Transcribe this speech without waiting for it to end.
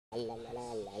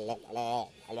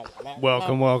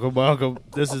Welcome.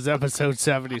 This is episode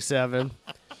 77.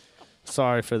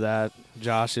 Sorry for that.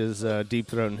 Josh is deep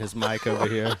throating his mic over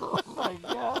here. Oh my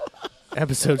God.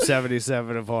 Episode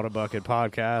 77 of On a Bucket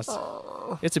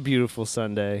Podcast. It's a beautiful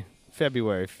Sunday,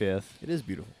 February 5th. It is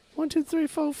beautiful. 1, 2, 3,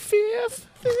 4, 5th.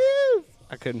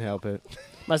 I couldn't help it.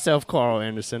 Myself, Carl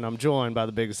Anderson. I'm joined by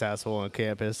the biggest asshole on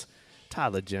campus,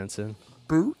 Tyler Jensen.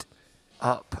 Boot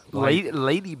up.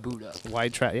 Lady boot up.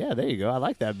 White trash. Yeah, there you go. I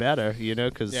like that better,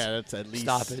 because... Yeah, that's at least...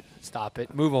 Stop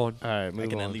it. Move on. All right, move I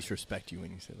can on. at least respect you when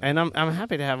you say that. And I'm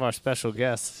happy to have our special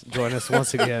guest join us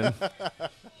once again.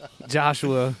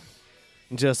 Joshua,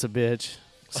 just a bitch,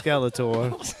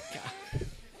 Skeletor.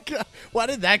 Why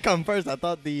did that come first? I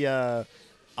thought the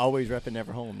always repping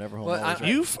never home. Well, Always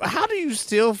repping. How do you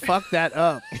still fuck that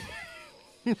up?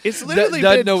 It's Doesn't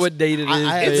literally know what date it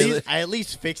is. I at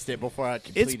least fixed it before I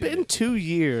completed it's been it. 2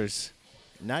 years.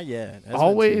 Not yet. It hasn't been 2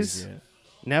 Always years yet.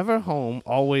 never home,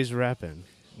 always repping.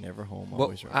 Never home, Well,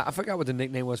 always repping. I forgot what the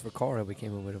nickname was for Carl that we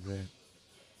came up with over there.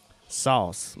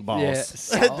 Sauce balls.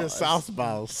 The sauce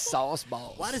balls. Sauce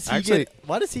balls. Why does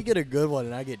he get a good one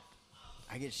and I get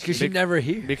Because shit? you never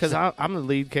hear. Because I'm the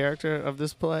lead character of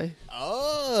this play.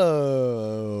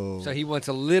 Oh. So he wants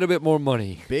a little bit more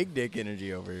money. Big dick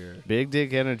energy over here. Big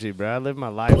dick energy, bro. I live my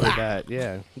life with that.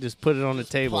 Yeah. Just put it on the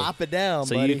table. Plop it down,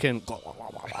 so buddy. you can...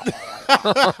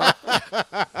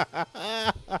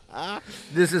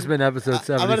 This has been episode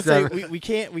I'm gonna say 77.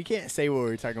 we can't say what we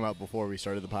were talking about before we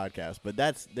started the podcast, but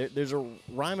there's a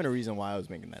rhyme and a reason why I was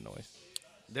making that noise.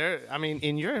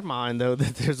 In your mind, though,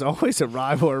 that there's always a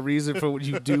rhyme or a reason for what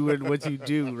you do and what you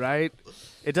do, right?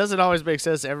 It doesn't always make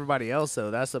sense to everybody else,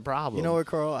 though. That's the problem. You know what,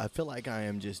 Carl? I feel like I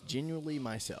am just genuinely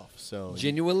myself. So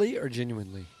Genuinely or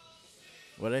genuinely?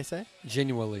 what did I say?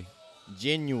 Genuinely.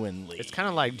 Genuinely. It's kind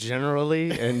of like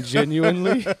generally and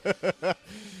genuinely.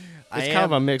 It's kind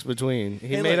of a mix between. He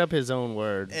Hey, made look, up his own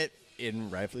word.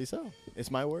 and rightfully so. It's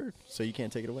my word, so you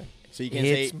can't take it away. So you can't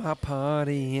It's say. my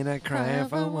party and I cry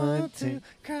if I want to.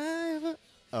 Cry if I.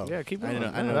 Oh, Yeah, keep I going.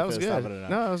 didn't know. I No, didn't know that if was it was good. stopping or not.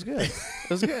 No, that was good. That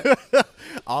was good.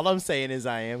 All I'm saying is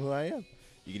I am who I am.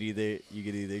 You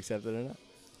could either accept it or not.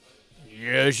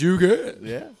 Yes, you can.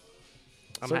 Yeah.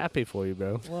 I'm So- happy for you,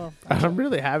 bro. Well, I'm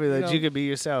really happy that know- you could be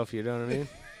yourself. You know what I mean?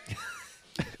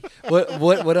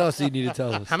 What else do you need to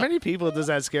tell us? How many people does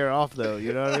that scare off, though?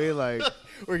 You know what I mean? Like,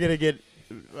 we're gonna get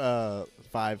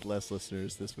 5 less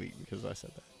listeners this week because I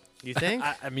said that. you think?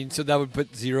 I mean, so that would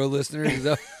put 0 listeners. Is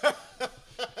that-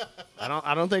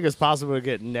 I don't think it's possible to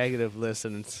get negative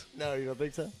listens. No, you don't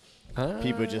think so? Huh?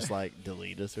 People just like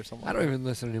delete us or something. I don't even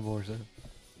listen anymore, so.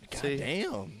 God See,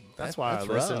 damn. That's why our rough.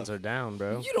 listens are down,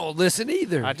 bro. You don't listen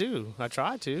either. I do. I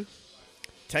try to.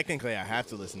 Technically, I have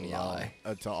to listen to y'all,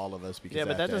 to all of us because Yeah, I but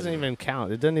have that to doesn't edit it. even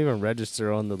count. It doesn't even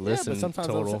register on the Yeah, listen but sometimes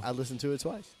total. I listen to it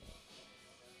twice.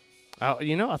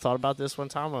 I thought about this one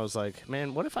time. I was like,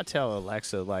 man, what if I tell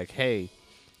Alexa, like, hey,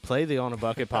 play the On a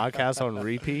Bucket podcast on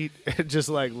repeat, and just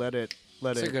like let it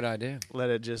That's a good idea. let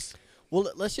it just. Well,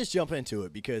 let's just jump into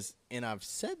it because, and I've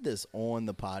said this on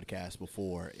the podcast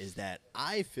before, is that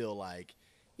I feel like,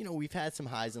 we've had some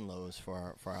highs and lows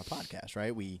for our podcast,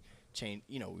 right? We changed,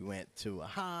 we went to a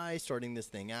high starting this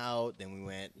thing out, then we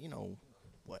went,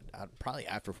 probably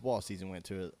after football season went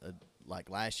to like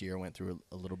last year went through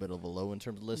a little bit of a low in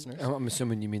terms of listeners. I'm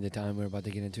assuming you mean the time we're about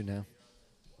to get into now.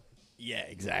 Yeah,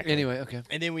 exactly. Anyway, okay.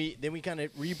 And then we kind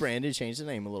of rebranded, changed the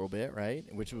name a little bit, right?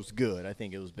 Which was good. I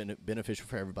think it was beneficial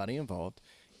for everybody involved.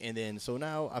 And then so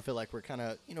now I feel like we're kind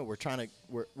of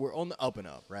we're on the up and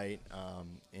up, right?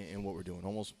 In what we're doing,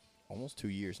 almost 2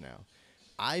 years now.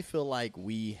 I feel like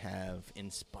we have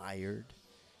inspired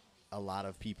a lot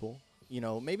of people.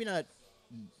 Maybe not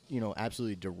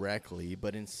absolutely directly,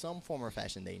 but in some form or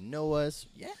fashion they know us.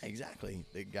 Yeah, exactly.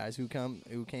 The guys who came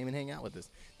and hang out with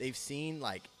us, they've seen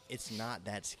like it's not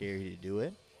that scary to do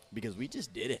it because we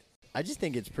just did it. I just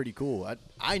think it's pretty cool.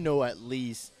 I know at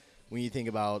least when you think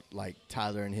about like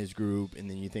Tyler and his group, and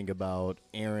then you think about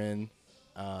Aaron.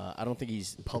 I don't think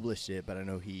he's published it, but I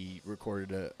know he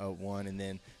recorded a one. And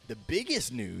then the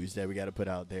biggest news that we got to put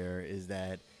out there is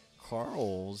that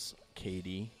Carl's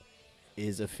Katie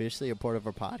is officially a part of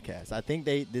our podcast. I think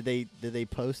did they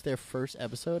post their first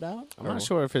episode out? I'm not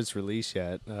sure if it's released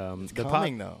yet. It's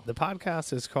coming though. The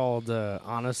podcast is called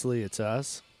Honestly, It's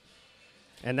Us,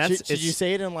 and that's. Should you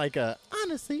say it in like a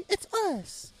honestly, it's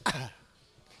us?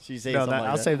 Should you say No, something like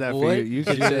I'll that? save that for What? you. You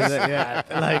can say that.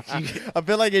 Yeah, like. I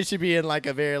feel like it should be in like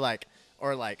a very like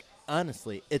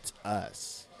honestly, it's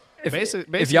us.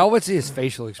 If y'all would see his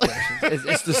facial expressions,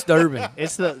 it's disturbing.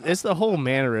 It's the whole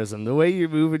mannerism. The way you're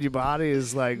moving your body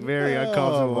is like very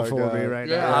uncomfortable my for me God. right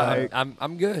Yeah, now. Like,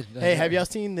 I'm good. Hey, have y'all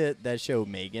seen that show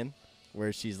Megan,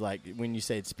 where she's like, when you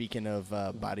say speaking of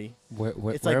body, Where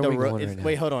it's are like the we going right now?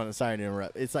 wait, hold on, sorry to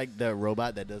interrupt. It's like the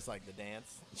robot that does like the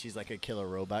dance. She's like a killer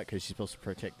robot because she's supposed to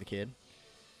protect the kid.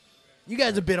 You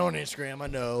guys have been on Instagram, I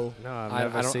know. no, I've I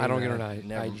never seen don't that.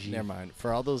 get on IG. Never mind.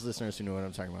 For all those listeners who know what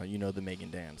I'm talking about, you know the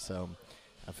Megan dance. So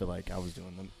I feel like I was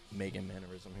doing the Megan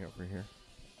mannerism here over here.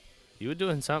 You were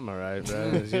doing something all right,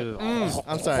 bro.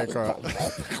 I'm sorry, Carl.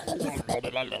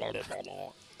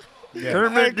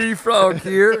 Kermit the Frog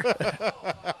here.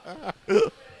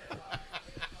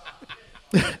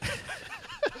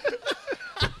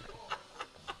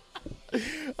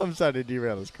 I'm sorry to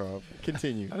derail us, Carl.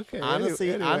 Continue. Okay,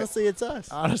 Honestly, anyway. honestly, it's us.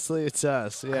 Honestly, it's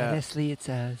us. Yeah. Honestly, it's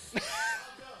us.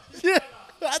 Yeah.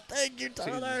 Thank you,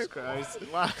 Tyler. Jesus Christ.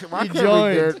 You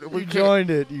joined. You joined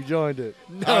it. You joined it.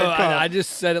 No, All right, Carl. I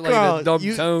just said it like Carl, a dumb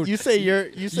you, tone. You say your.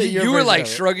 You say your. You were version like of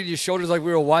it. shrugging your shoulders like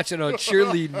we were watching a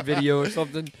cheerleading video or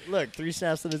something. Look, 3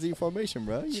 snaps in the Z formation,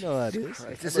 bro. You know how it is.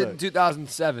 This Look, in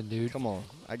 2007, dude. come on.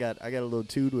 I got a little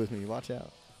tood with me. Watch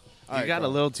out. All You right, got a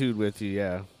Carl. little tood with you,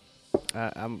 yeah.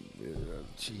 I'm.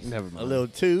 Never mind. A little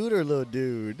tood or a little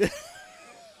dude.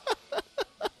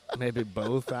 Maybe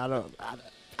both. I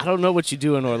don't know what you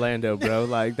do in Orlando, bro.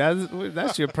 Like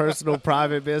that's your personal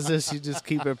private business. You just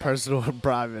keep it personal and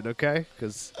private, okay?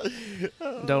 Because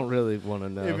don't really want to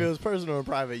know. If it was personal and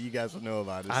private, you guys would know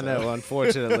about it. I so. know,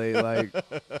 unfortunately, like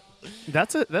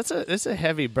it's a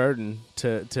heavy burden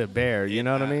to bear. You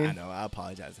know what I mean? I know. I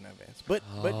apologize in advance. But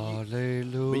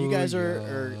Hallelujah. you guys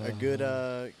are a good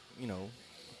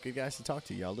good guys to talk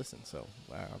to. Y'all listen, so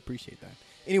I appreciate that.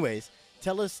 Anyways,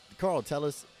 tell us, Carl. Tell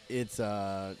us it's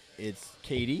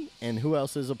Katie, and who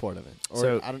else is a part of it? Or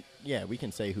So- I don't. Yeah, we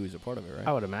can say who's a part of it, right?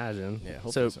 I would imagine. Yeah,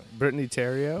 hopefully So so. Brittany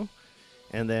Terrio,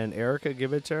 and then Erica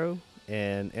Gibito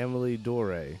and Emily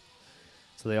Dore.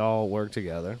 So they all work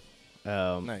together.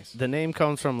 Nice. The name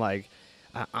comes from like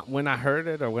when I heard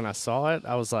it or when I saw it,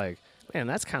 I was like, man,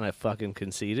 that's kind of fucking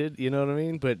conceited. You know what I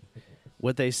mean? But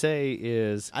what they say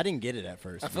is, I didn't get it at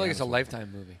first. I to feel be like it's a honest with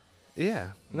Lifetime movie. yeah,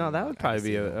 no, that would I can probably see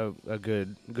be that. a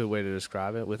good way to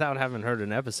describe it without having heard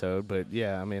an episode. But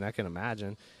yeah, I mean, I can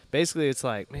imagine. Basically, it's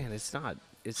like, man, it's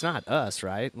not us,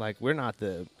 right? Like we're not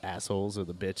the assholes or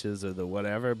the bitches or the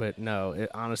whatever. But no,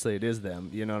 honestly, it is them.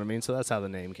 You know what I mean? So that's how the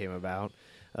name came about.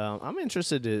 I'm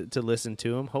interested to listen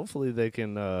to them. Hopefully, they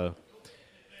can,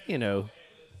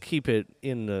 keep it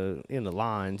in the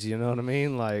lines. You know what I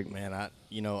mean? Like, Man,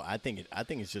 I think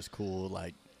it's just cool.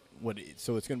 Like,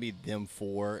 so it's gonna be them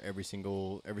 4 every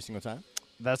single time.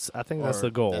 I think that's Or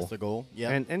the goal. That's the goal. Yeah.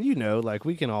 And like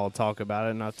we can all talk about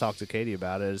it, and I've talked to Katie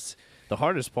about it. The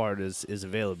hardest part is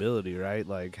availability, right?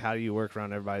 Like how do you work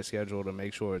around everybody's schedule to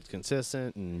make sure it's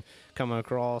consistent and coming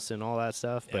across and all that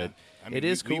stuff. Yeah. But I mean, it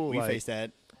is we, cool. We like, face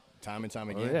that time and time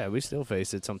well, again. yeah, we still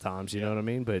face it sometimes. You know Yeah. what I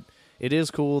mean? But it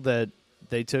is cool that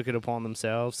they took it upon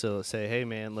themselves to say, "Hey,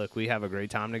 man, look, we have a great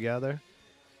time together.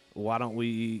 Why don't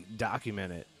we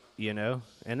document it?" You know,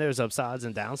 and there's upsides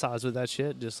and downsides with that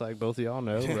shit, just like both of y'all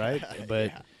know, right? But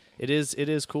Yeah. it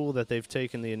is cool that they've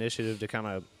taken the initiative to kind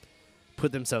of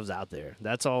put themselves out there.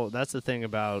 That's all. That's the thing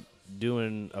about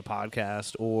doing a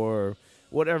podcast or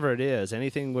whatever it is.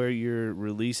 Anything where you're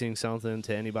releasing something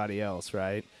to anybody else,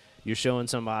 right? You're showing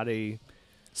somebody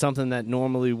something that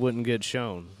normally wouldn't get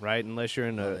shown, right? Unless you're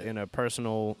in a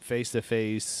personal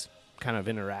face-to-face kind of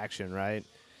interaction, right?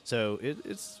 So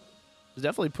it's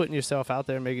definitely putting yourself out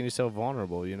there, making yourself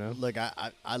vulnerable, you know? Look,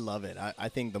 I love it. I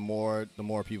think the more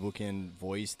people can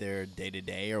voice their day to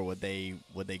day or what they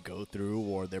go through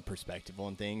or their perspective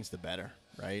on things, the better,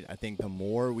 right? I think the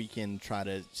more we can try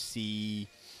to see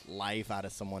life out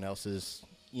of someone else's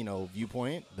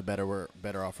viewpoint, the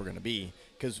better off we're going to be.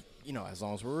 Because as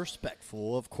long as we're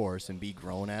respectful, of course, and be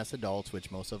grown ass adults,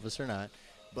 which most of us are not,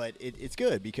 but it's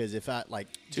good because if I like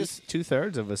just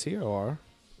 2/3 of us here are.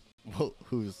 well,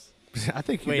 who's I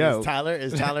think you wait know. is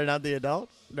Tyler not the adult?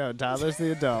 No, Tyler's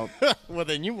the adult. Well,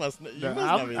 then you must. No,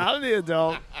 not be the- I'm the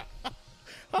adult.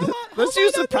 Let's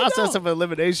use the process of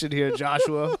elimination here,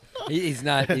 Joshua. He's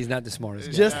not the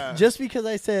smartest guy. Just because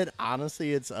I said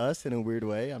honestly, it's us in a weird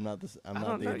way. I'm not the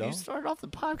You adult. started off the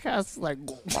podcast like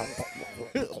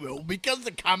Well, because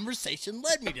the conversation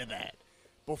led me to that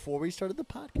before we started the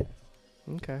podcast.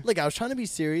 okay. Look, I was trying to be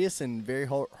serious and very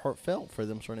heartfelt for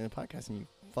them starting the podcast, and you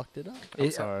fucked it up. I'm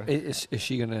sorry. Is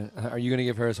she gonna? Are you gonna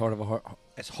give her as hard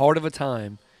of a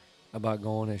time about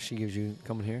going as she gives you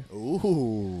coming here?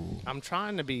 Ooh. I'm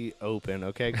trying to be open,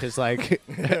 okay? Because like,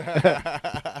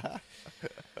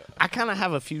 I kind of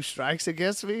have a few strikes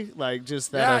against me, like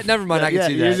just that. Yeah, never mind. I can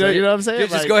see that. You know what I'm saying?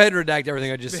 Just go ahead and redact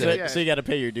everything I just So, said. Yeah. so you got to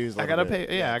pay your dues. I gotta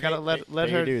pay. Yeah, I gotta let pay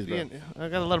her. your dues, bro. I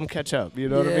gotta let them catch up. You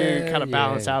know what I mean? Yeah, Kind of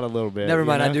balance yeah. out a little bit. Never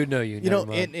mind. You I know? do know you. You know,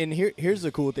 Never mind. and here's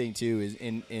the cool thing too is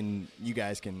in you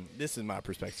guys can. This is my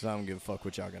perspective. So I don't give a fuck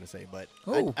what y'all gonna say, but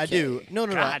I do. No,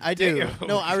 God I do. damn.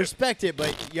 No, I respect it,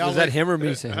 but y'all. Was that him or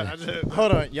me saying that?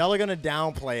 Hold on, y'all are gonna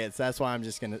downplay it. So that's why I'm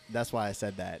just gonna. That's why I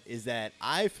said that. Is that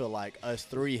I feel like us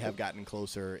three have gotten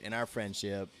closer, and our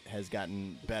friendship has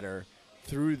gotten better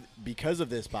because of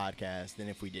this podcast than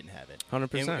if we didn't have it.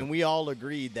 100%. And we all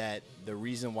agreed that the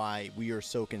reason why we are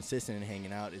so consistent in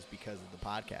hanging out is because of the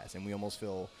podcast, and we almost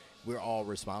feel we're all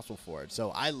responsible for it.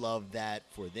 So I love that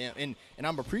for them, and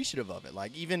I'm appreciative of it.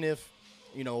 Like even if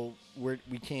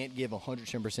we can't give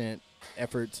 110%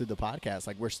 effort to the podcast,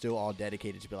 like we're still all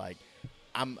dedicated to be like,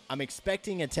 I'm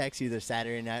expecting a text either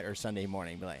Saturday night or Sunday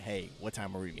morning, be like, hey, what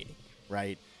time are we meeting,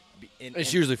 right?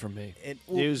 It's usually from me.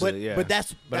 Usually, yeah. But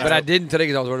that's But I didn't today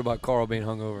because I was worried about Carl being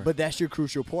hungover. But that's your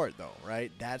crucial part, though,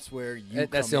 right? That's where you.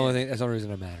 That's the only thing. That's the only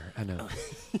reason I matter. I know.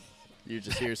 You're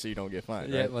just here so you don't get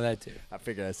fined. Yeah, Right? well, that too. I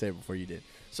figured I'd say it before you did.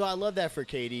 So I love that for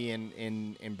Katie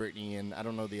and Brittany, and I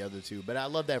don't know the other two, but I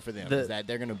love that for them. Is that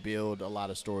they're going to build a lot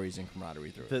of stories and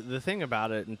camaraderie through it. The thing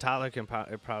about it, and Tyler can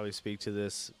probably speak to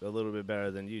this a little bit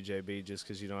better than you, JB, just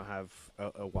because you don't have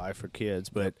a wife or kids.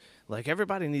 But like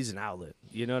everybody needs an outlet,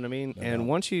 you know what I mean? No and doubt.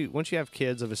 once you have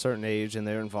kids of a certain age and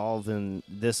they're involved in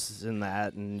this and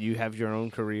that, and you have your own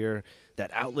career,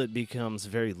 that outlet becomes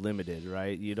very limited,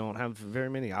 right? You don't have very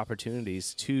many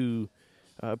opportunities to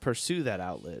pursue that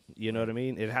outlet. You know what I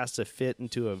mean? It has to fit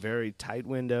into a very tight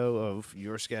window of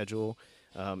your schedule.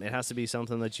 It has to be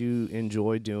something that you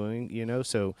enjoy doing, you know?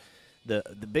 So the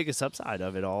biggest upside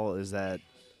of it all is that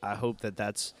I hope that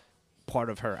that's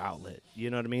part of her outlet. You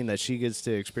know what I mean? That she gets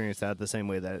to experience that the same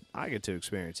way that I get to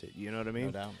experience it. You know what I mean?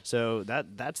 No doubt. So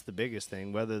that's the biggest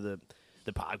thing, whether the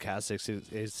podcast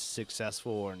is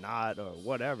successful or not or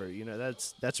whatever, you know,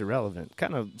 that's irrelevant.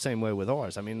 Kind of same way with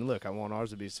ours. I mean, look, I want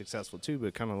ours to be successful too,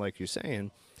 but kind of like you're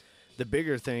saying, the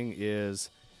bigger thing is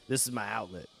this is my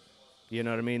outlet. You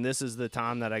know what I mean? This is the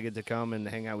time that I get to come and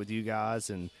hang out with you guys,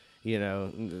 and you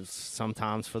know,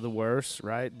 sometimes for the worse,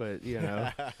 right? But you know,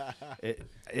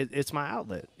 it's my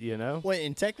outlet. You know. Well,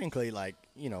 and technically, like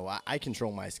I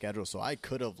control my schedule, so I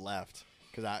could have left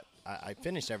because I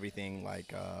finished everything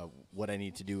like what I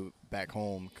need to do back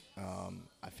home.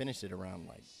 I finished it around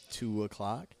like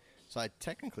 2:00, so I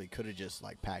technically could have just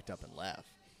like packed up and left.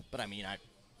 But I mean,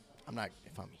 I'm not.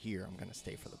 If I'm here, I'm gonna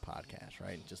stay for the podcast,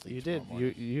 right? And just leave. You did.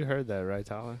 tomorrow You heard that, right,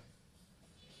 Tyler?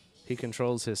 He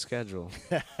controls his schedule.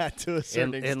 morning. To a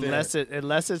certain extent.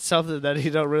 unless it's something that he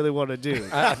don't really want to do.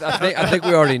 I think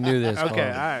we already knew this.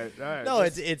 Okay, Carl. all right. No,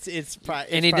 Just- it's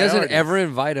And he doesn't ever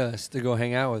invite us to go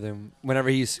hang out with him whenever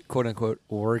he's quote unquote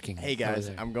working. Hey over guys,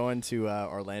 there. I'm going to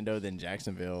Orlando, then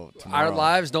Jacksonville tomorrow. Our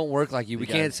lives don't work like you. We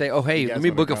You can't guys- say, "Oh, hey, you guys let me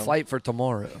wanna book a come? flight for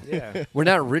tomorrow." yeah. We're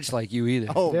not rich like you either.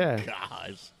 Oh Yeah.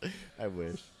 gosh, I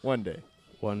wish one day.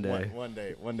 One day.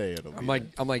 One day it'll be.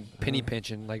 I'm like penny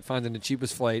pinching, like finding the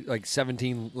cheapest flight, like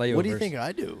 17 layovers. What do you think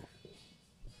I do?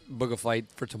 Book a flight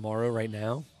for tomorrow, right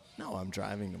now. No, I'm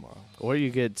driving tomorrow. Or you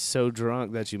get so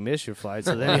drunk that you miss your flight,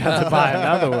 so then you have to buy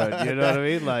another one. You know what I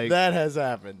mean? Like That has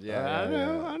happened. Yeah, I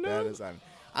know. That has happened.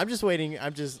 I'm just waiting.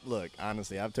 Look,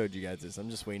 honestly, I've told you guys this. I'm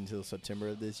just waiting until September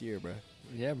of this year, bro.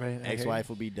 Yeah, man. I hear you. Ex-wife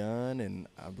will be done, and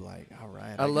I'm like, all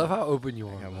right. I love got- how open you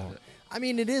I are got about more. it. I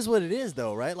mean, it is what it is,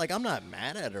 though, right? Like, I'm not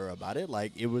mad at her about it.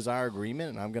 Like, it was our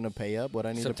agreement, and I'm gonna pay up what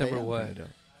I need September to pay. what? I'm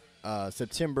gonna do.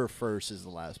 September 1st is the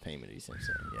last payment,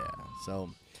 essentially. Yeah.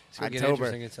 So It's gonna get October.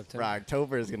 interesting in September. Right,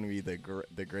 October is gonna be the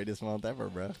greatest month ever,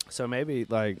 bro. so maybe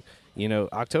like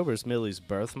October is Millie's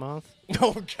birth month,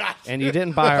 Oh gosh. and you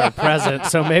didn't buy her a present,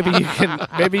 so maybe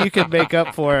you can make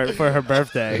up for it for her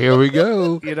birthday. Here we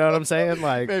go. You know what I'm saying?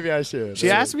 Like Maybe I should. she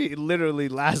asked me literally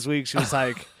last week. She was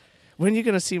like, "When you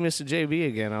gonna see Mr. JB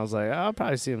again?" I was like, "I'll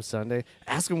probably see him Sunday."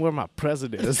 Ask him where my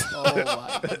present is. Oh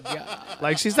my god.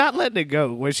 Like she's not letting it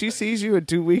go. When she sees you in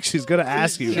 2 weeks, she's gonna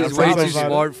ask you. She's That's way something too about it.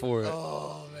 smart for it.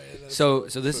 So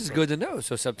this is good to know.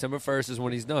 So September 1st is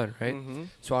when he's done, right? Mhm.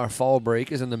 So our fall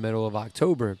break is in the middle of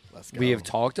October. Let's We go. have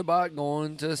talked about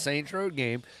going to the Saints Road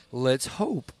game. Let's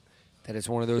hope that it's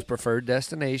one of those preferred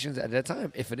destinations at that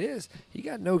time. If it is, you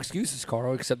got no excuses,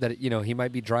 Carl, except that he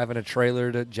might be driving a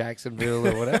trailer to Jacksonville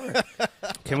or whatever.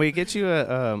 Can we get you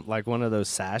a like one of those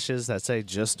sashes that say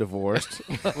 "just divorced"?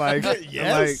 like,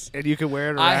 Yes. and you can wear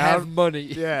it around. I have money.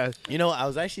 Yeah. I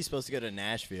was actually supposed to go to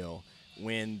Nashville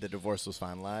when the divorce was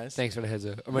finalized. Thanks for the heads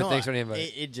up. No, Thanks for the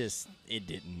invite. It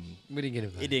didn't. We didn't get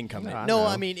invited. It didn't come No, in. I No, know.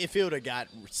 I mean, if it would have got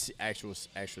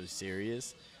actually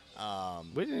serious,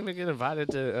 We didn't even get invited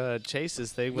to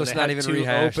Chase's thing when Let's they not had even 2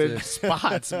 rehash open this.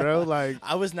 spots, bro. Like,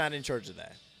 I was not in charge of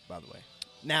that, by the way.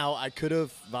 Now, I could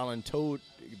have volunteered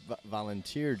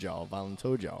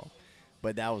y'all,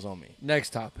 but that was on me.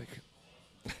 Next topic.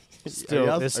 still,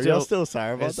 are it's y'all still, still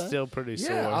sorry about it's that? still pretty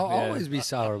sore. Yeah, I'll always be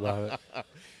sour about it.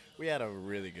 We had a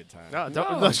really good time. No,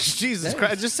 don't, No. Jesus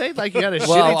Christ! Just say it like you had a Well,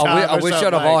 shitty time. I or wish I'd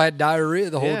something, have all like- had diarrhea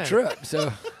the whole Yeah. trip.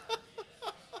 So.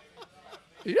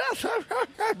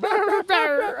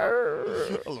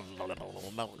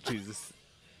 Jesus.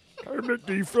 Kermit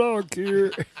the Frog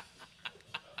here.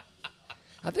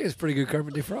 I think it's pretty good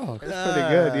Kermit the Frog. Pretty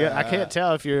good. Yeah, I can't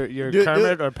tell if you're Dude,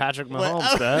 Kermit or Patrick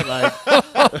Mahomes. That like,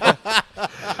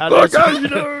 Look, you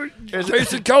know,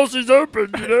 Jason Kelsey's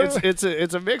open, you know. it's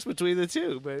a mix between the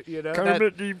two, but you know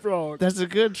Kermit the Frog. that's a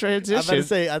good I'm about to transition.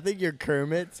 say, I think your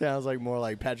Kermit sounds like more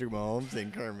like Patrick Mahomes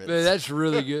than Kermit. Man, that's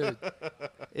really good.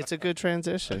 It's a good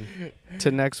transition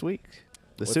to next week,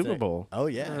 the What's Super that? Bowl. Oh,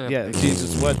 yeah. Yeah,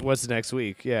 Jesus, what's next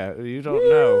week? Yeah, you don't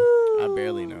know. I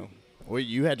barely know. Well,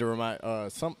 you had to remind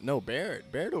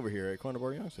Barrett over here at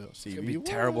Cornerbar Youngsville. It's gonna be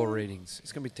terrible ratings.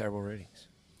 It's gonna be terrible ratings.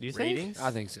 You think? Ratings?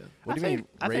 I think so. What do you mean?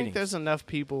 I think ratings? there's enough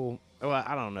people. Well,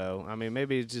 I don't know. I mean,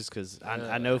 maybe it's just because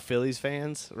I know Phillies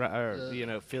fans, right,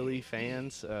 or Philly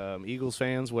fans, Eagles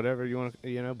fans, whatever you want,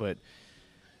 but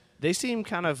they seem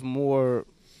kind of more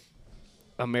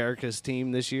America's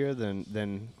team this year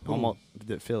than almost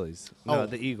the Phillies. No,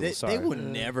 the Eagles. They will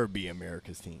never be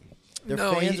America's team. Their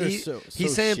no, fans he, are he- so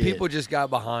he's saying shit. people just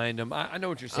got behind him. I know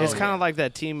what you're saying. It's kind of like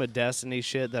that Team of Destiny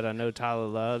shit that I know Tyler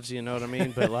loves. You know what I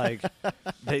mean? But like,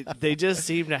 they just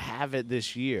seem to have it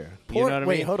this year. You Poor- know what I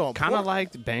wait, mean? hold on. Kind of Poor-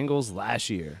 like the Bengals last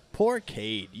year. Poor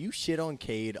Cade. You shit on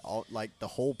Cade all like the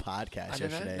whole podcast I did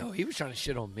not yesterday. know. He was trying to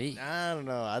shit on me. I don't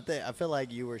know. I feel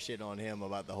like you were shitting on him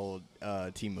about the whole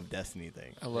Team of Destiny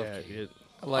thing. I love Yeah, Cade. it-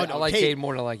 I like, Oh, no, I like Cade- Cade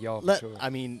more than I like y'all for sure.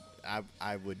 I mean,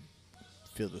 I would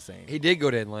feel the same. He did go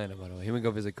to Atlanta, by the way. He went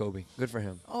go visit Kobe. Good for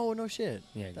him. Oh no shit.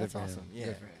 Yeah, good that's for him. awesome. Yeah,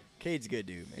 Good for him. Cade's a good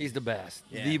dude, man. He's the best.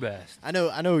 Yeah. The best. I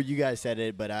know you guys said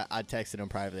it, but I texted him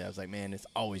privately. I was like, man, it's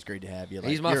always great to have you. Like,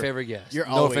 He's my you're- favorite guest. You're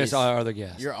no always, offense to our other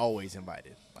guests. You're always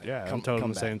invited. Like, Yeah, come, I'm told him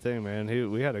come the back. same thing, man.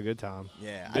 We had a good time.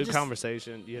 Yeah, I Good just-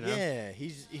 conversation, you know. Yeah,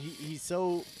 he's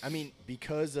so. I mean,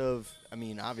 because of. I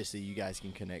mean, obviously you guys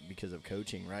can connect because of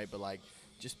coaching, right? But like,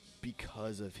 just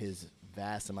because of his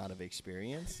vast amount of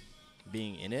experience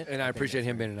being in it. and I think appreciate that's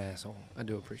him great. being an asshole. I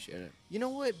do appreciate it. You know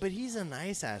what? But he's a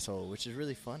nice asshole, which is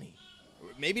really funny.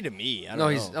 Maybe to me. I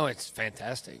don't No, know. it's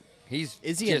fantastic.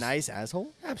 Is he a nice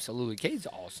asshole? Absolutely. Cade's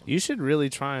awesome. You should really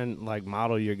try and like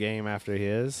model your game after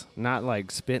his. Not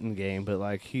like spitting game, but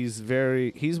like he's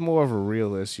more of a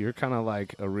realist. You're kind of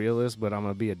like a realist, but I'm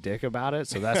gonna be a dick about it.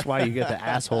 So that's why you get the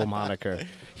asshole moniker.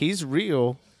 He's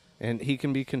real, and he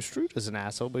can be construed as an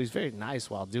asshole, but he's very nice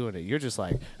while doing it. You're just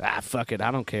like, fuck it,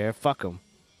 I don't care, fuck him.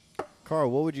 Carl,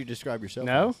 what would you describe yourself?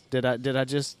 No, as? did I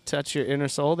just touch your inner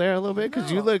soul there a little bit? Because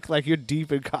you No. look like you're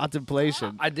deep in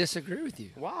contemplation. I disagree with you.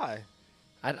 Why?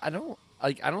 I don't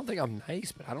like. I don't think I'm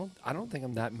nice, but I don't think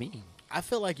I'm that mean. I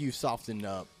feel like you softened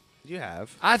up. You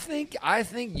have. I think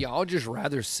y'all just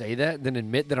rather say that than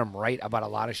admit that I'm right about a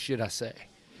lot of shit I say.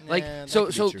 Like Nah, that so could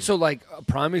be so true. so like a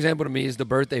prime example to me is the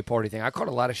birthday party thing. I caught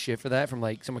a lot of shit for that from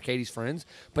like some of Katie's friends,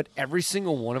 but every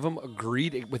single one of them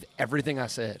agreed with everything I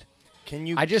said. Can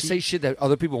you? I just say keep, shit that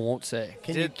other people won't say.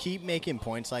 Can you keep making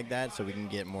points like that so we can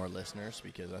get more listeners?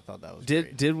 Because I thought that was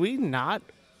great. Did we not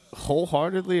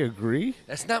wholeheartedly agree?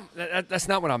 That's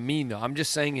not what I mean though. I'm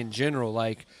just saying in general,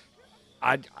 like,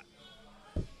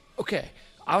 okay,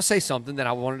 I'll say something that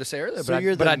I wanted to say earlier, So but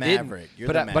you're but the I maverick. didn't. You're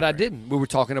but the but I maverick. didn't. We were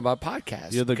talking about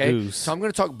podcasts. You're the okay? goose. So I'm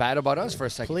going to talk bad about us for a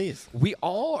second. Please. We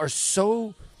all are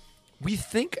so. We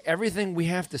think everything we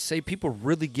have to say, people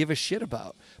really give a shit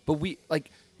about. But we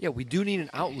we do need an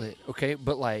outlet, okay?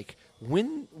 But like,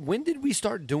 when did we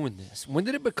start doing this? When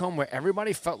did it become where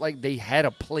everybody felt like they had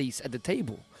a place at the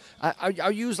table?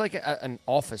 I'll use like an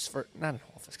office for not an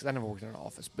office because I never worked in an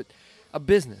office, but a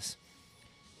business.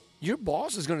 Your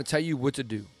boss is going to tell you what to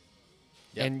do,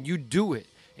 Yep. and you do it.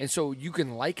 And so you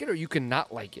can like it or you can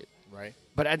not like it. Right.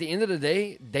 But at the end of the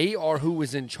day, they are who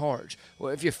is in charge.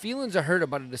 Well, if your feelings are hurt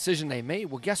about a decision they made,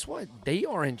 well, guess what? They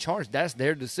are in charge. That's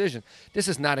their decision. This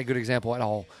is not a good example at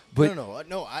all. But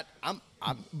No.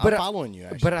 I'm but following you.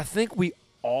 Actually, But I think we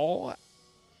all,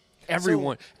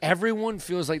 everyone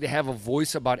feels like they have a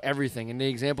voice about everything. And the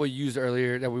example you used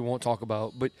earlier that we won't talk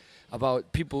about, but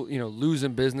about people,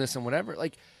 losing business and whatever.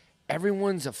 Like,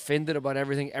 everyone's offended about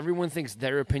everything. Everyone thinks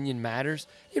their opinion matters.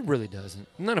 It really doesn't.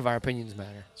 None of our opinions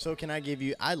matter. So can I give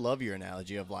you? I love your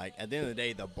analogy of like at the end of the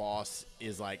day, the boss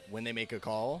is like when they make a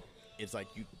call, it's like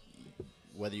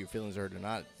whether your feelings hurt or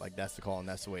not, like that's the call and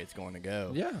that's the way it's going to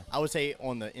go. Yeah. I would say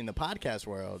in the podcast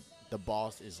world, the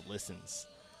boss is listens,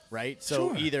 right? So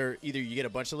Sure. either you get a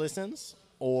bunch of listens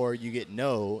or you get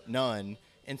none,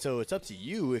 and so it's up to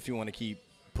you if you want to keep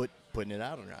putting it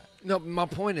out or not. No, my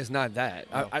point is not that.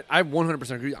 Oh. I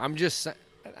 100% agree. I'm just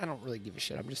I don't really give a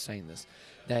shit. I'm just saying this.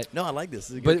 That No, I like this.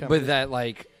 This is a good but conversation. that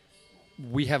like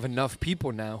we have enough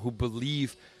people now who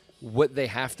believe what they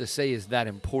have to say is that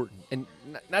important, and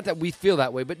not that we feel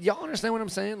that way, but y'all understand what I'm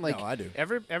saying? Like no, I do.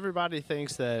 Everybody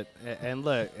thinks that, and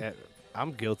look,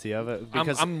 I'm guilty of it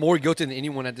because I'm more guilty than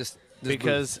anyone at this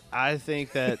because I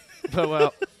think that. But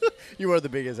well, You are the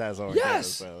biggest asshole. on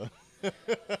Yes. campus,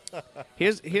 so.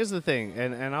 here's the thing,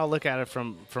 and I'll look at it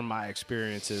from my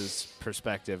experiences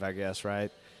perspective, I guess,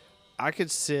 right? I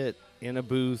could sit in a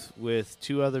booth with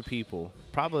two other people,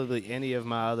 probably any of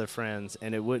my other friends,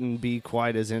 and it wouldn't be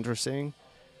quite as interesting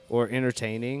or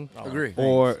entertaining. Oh, Agree. Thanks.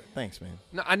 Or- thanks, man.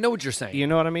 No, I know what you're saying. You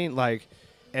know what I mean? Like,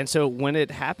 and so when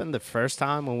it happened the first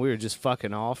time when we were just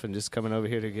fucking off and just coming over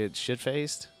here to get shit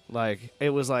faced, like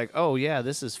it was like, oh yeah,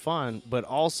 this is fun, but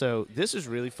also this is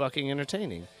really fucking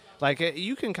entertaining. Like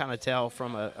you can kind of tell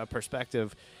from a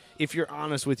perspective, if you're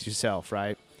honest with yourself,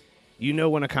 right? You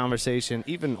know when a conversation,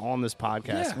 even on this podcast,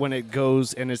 Yeah. when it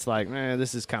goes and it's like,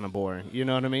 this is kind of boring. You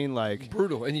know what I mean? Like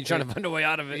Brutal, and you're trying to find a way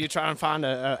out of it. you try and find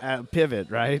a pivot,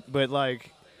 right? But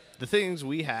like the things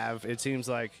we have, it seems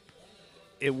like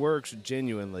it works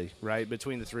genuinely, right,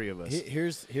 between the three of us.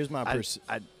 Here's my I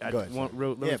Go ahead, want, sorry.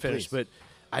 let me Yeah, finish, please. but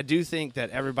I do think that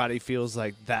everybody feels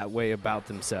like that way about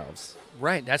themselves.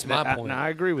 Right, that's my Now, point. I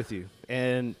agree with you.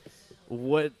 And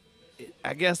what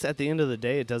I guess at the end of the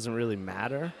day, it doesn't really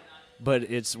matter, but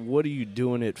it's what are you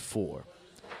doing it for?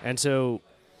 And so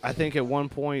I think at one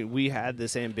point we had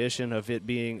this ambition of it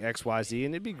being XYZ,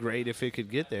 and it'd be great if it could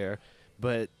get there.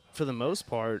 But for the most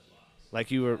part, like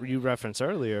you referenced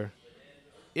earlier,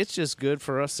 it's just good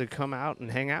for us to come out and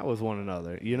hang out with one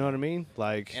another. You know what I mean?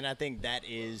 Like, And I think that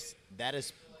is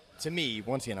to me,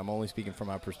 once again, I'm only speaking from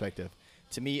my perspective.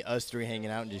 To me, us three hanging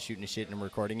out and just shooting the shit and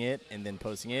recording it and then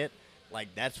posting it,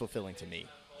 like that's fulfilling to me.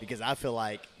 Because I feel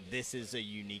like this is a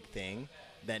unique thing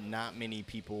that not many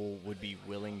people would be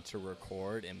willing to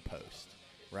record and post.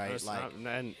 Right? it's Like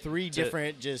not- and three to-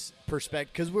 different just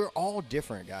perspectives. Because we're all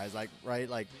different, guys. Like, right?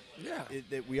 Like, Yeah.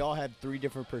 we all have three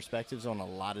different perspectives on a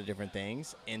lot of different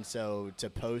things. And so to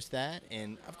post that,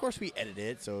 and of course we edit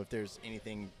it. So if there's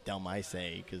anything dumb I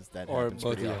say, because that or happens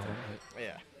both of pretty you. often.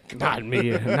 Yeah. Not me.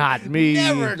 Not me.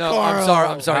 Never. No, Carl.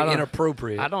 I'm I sorry, don't-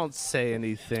 inappropriate. I don't say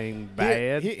anything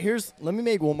bad. Let me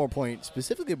make one more point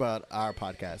specifically about our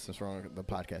podcast. Since we're on the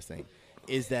podcast thing,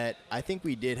 is that I think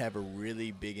we did have a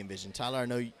really big envision. Tyler, I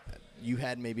know you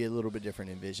had maybe a little bit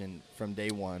different envision from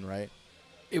day one, right?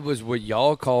 It was what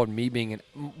y'all called me being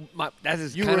that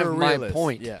is You kind were of a my realist,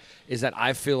 point. yeah. Is that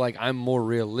I feel like I'm more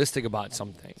realistic about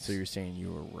some things. So you're saying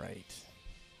you were right.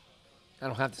 I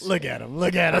don't have to say. Look at him.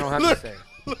 Look at I him. don't have look, to say.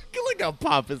 look how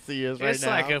pompous he is right It's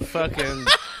now. like a fucking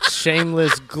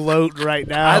shameless gloat right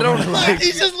now. I don't like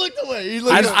he just looked away. He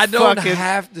I, looked I don't fucking-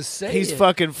 have to say he's it.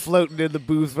 fucking floating in the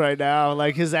booth right now.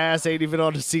 Like his ass ain't even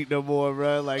on the seat no more,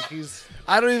 bro. Like he's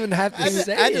I don't even have to I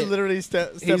say had to it. literally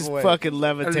step he's away. fucking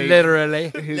levitating.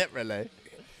 Literally. Literally.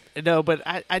 No, but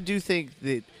I do think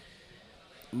that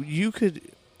you could,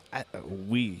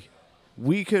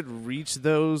 we could reach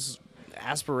those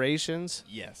aspirations.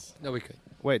 Yes. No, we could.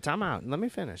 Wait, time out. Let me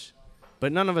finish.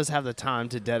 But none of us have the time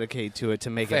to dedicate to it to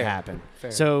make Fair. it happen.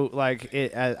 Fair. So, like,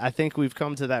 I think we've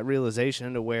come to that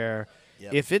realization to where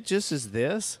Yep. if it just is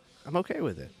this, I'm okay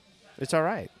with it. It's all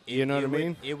right. You know what I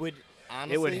mean? It would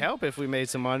honestly. It would help if we made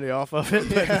some money off of it.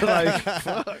 But like,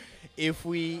 fuck. if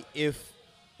we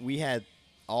had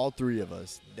all three of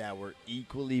us that were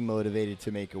equally motivated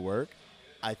to make it work,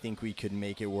 I think we could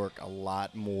make it work a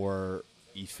lot more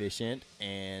efficient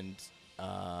and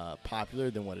popular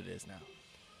than what it is now.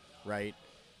 Right?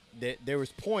 There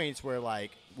was points where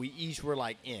like we each were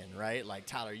like in, right? Like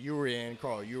Tyler, you were in,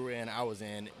 Carl, you were in, I was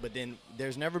in, but then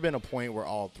there's never been a point where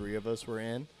all three of us were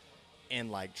in and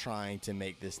like trying to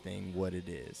make this thing what it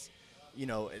is. You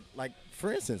know, like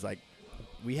for instance, like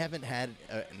we haven't had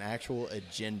an actual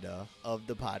agenda of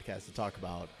the podcast to talk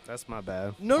about. That's my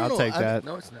bad. No, I'll take that.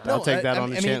 No, it's not. I'll take that on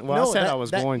the chin. Well, I said I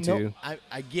was going to.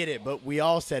 I get it, but we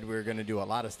all said we were going to do a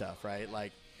lot of stuff, right?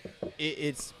 Like,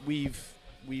 it's we've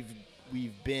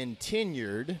been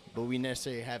tenured, but we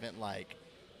necessarily haven't like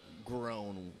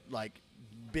grown, like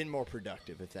been more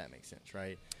productive, if that makes sense,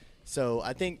 right? So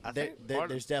I think,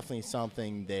 there's definitely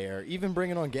something there. Even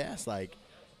bringing on guests, like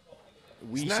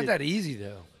we It's not should, that easy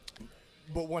though.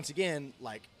 But once again,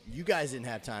 like you guys didn't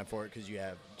have time for it because you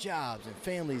have jobs and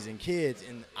families and kids,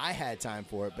 and I had time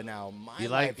for it. But now my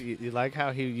life. You like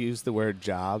how he used the word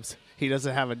jobs? He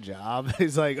doesn't have a job.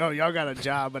 He's like, oh, y'all got a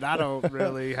job, but I don't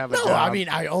really have a job. No, I mean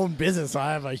I own business, so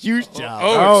I have a huge job.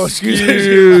 Oh, excuse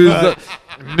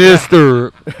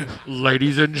Mr.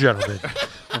 Ladies and gentlemen,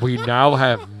 we now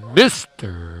have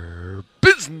Mr.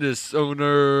 Business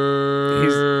Owner.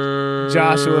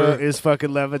 Joshua is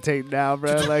fucking levitating now,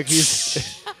 bro. Like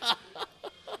he's.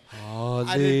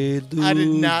 I did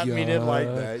not mean it like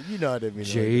that. You know I didn't mean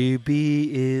it like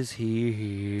JB is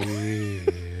here.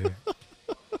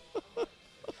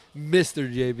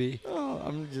 Mr. JB. that. Oh,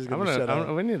 I'm just I'm gonna shut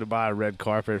up. we need to buy a red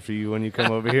carpet for you when you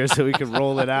come over here, so we can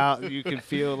roll it out. You can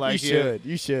feel like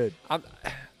You should.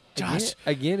 Josh,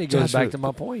 Again, it goes Joshua, back to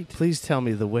my point. please tell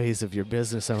me the ways of your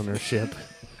business ownership.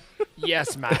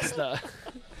 Yes, master.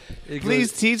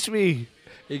 Please teach me.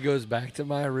 It goes back to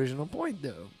my original point,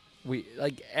 though.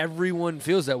 Everyone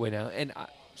feels that way now, and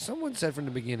someone said from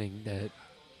the beginning that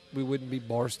we wouldn't be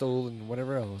Barstool and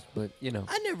whatever else, but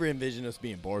I never envisioned us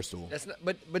being Barstool. that's not.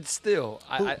 But still,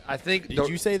 I think. Did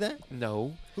you say that?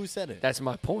 No? Who said it? That's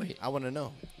my point. I want to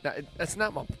know. That's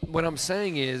not my. What I'm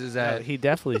saying is that He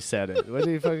definitely said it. What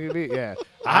do you fucking mean? Yeah,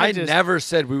 I never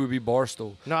said we would be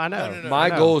Barstool. No, I know. No. My I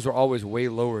know. goals were always way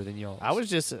lower than y'all. I was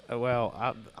just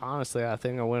honestly, I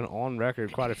think I went on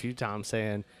record quite a few times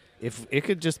saying if it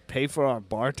could just pay for our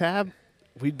bar tab,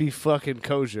 we'd be fucking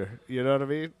kosher. You know what I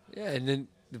mean? Yeah, and then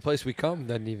the place we come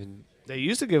doesn't even. They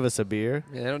used to give us a beer,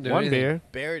 Yeah, they don't do one anything. beer.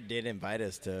 Barrett did invite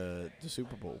us to the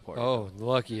Super Bowl party. Oh,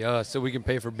 lucky us! So we can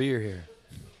pay for beer here.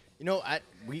 You know,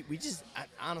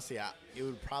 honestly, it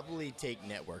would probably take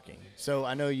networking. So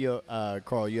I know you,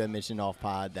 Carl, you had mentioned off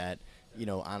pod that,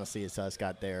 honestly, it's us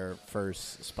got their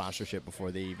first sponsorship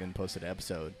before they even posted an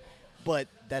episode. But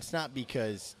that's not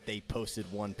because they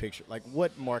posted one picture. Like,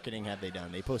 what marketing have they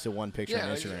done? They posted one picture on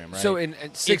Instagram, right? So in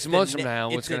 6 It's months the from now,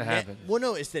 it's what's the going to happen? Well,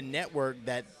 no, it's the network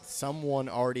that someone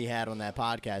already had on that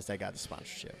podcast that got the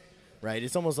sponsorship, right?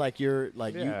 It's almost like you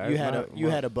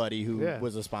had a buddy who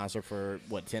was a sponsor for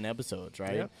 10 episodes,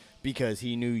 right? Yep. Because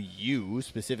he knew you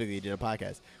specifically did a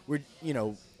podcast.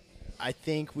 I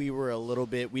think we were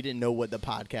we didn't know what the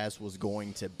podcast was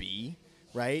going to be,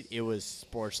 right? It was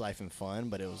sports, life, and fun,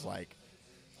 but it was like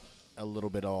a little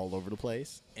bit all over the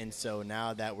place. And so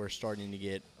now that we're starting to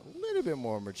get a little bit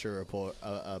more mature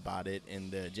about it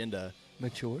in the agenda,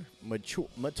 Mature. mature.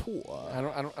 I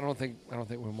don't think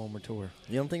we're more mature.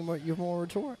 You don't think you're more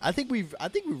mature? I think we've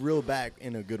reeled back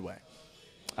in a good way.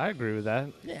 I agree with that.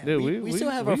 Yeah, Dude, we still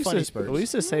have our used funny to, spurts. We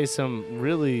used to say some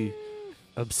really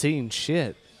obscene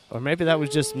shit, or maybe that was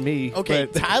just me. Okay,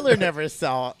 but Tyler never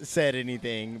said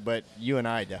anything, but you and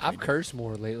I definitely. I've cursed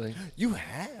more lately. You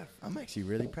have. I'm actually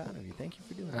really proud of you. Thank you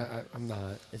for doing that. I'm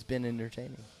not. It's been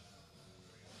entertaining.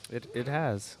 It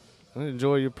has. I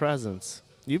enjoy your presence.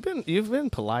 You've been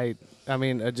polite. I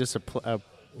mean, I'm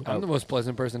the most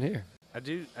pleasant person here. I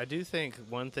do think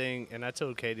one thing, and I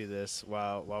told Katie this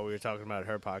while we were talking about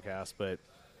her podcast, but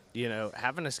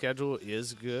having a schedule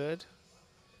is good,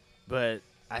 but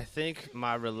I think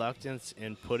my reluctance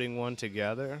in putting one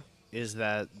together is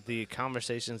that the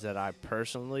conversations that I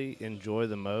personally enjoy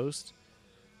the most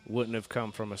wouldn't have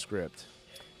come from a script.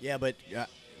 Yeah, but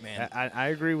man, I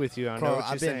agree with you. I Carl, know what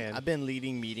you're saying. I've been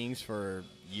leading meetings for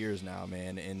years now,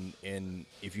 man, and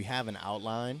if you have an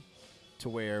outline to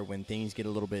where when things get a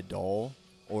little bit dull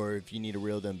or if you need to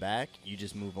reel them back, you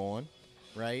just move on,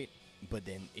 right? But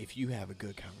then if you have a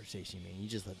good conversation, man, you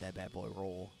just let that bad boy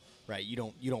roll, right? You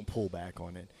don't pull back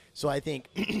on it. So I think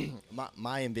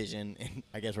my envision, and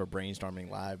I guess we're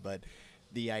brainstorming live, but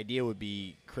the idea would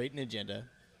be create an agenda,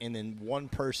 and then one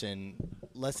person,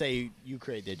 let's say you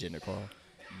create the agenda, Carl.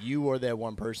 You are that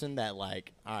one person that all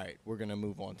right, we're going to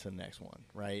move on to the next one,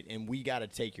 right? And we got to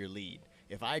take your lead.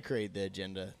 If I create the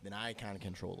agenda, then I kind of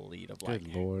control the lead of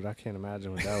Good Lord, I can't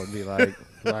imagine what that would be like.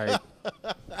 Right.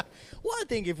 Well, I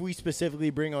think if we specifically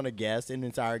bring on a guest and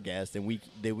it's our guest, then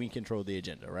we control the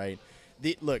agenda, right?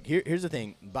 Look, here's the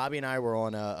thing. Bobby and I were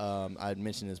on I'd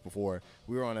mentioned this before.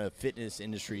 We were on a fitness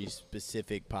industry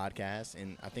specific podcast,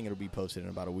 and I think it'll be posted in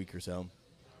about a week or so.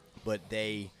 But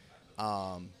they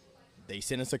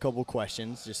sent us a couple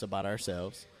questions just about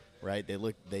ourselves, right?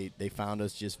 They found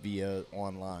us just via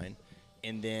online.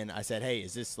 And then I said, hey,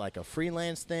 is this like a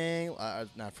freelance thing?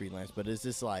 Not freelance, but is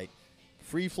this like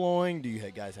free-flowing? Do you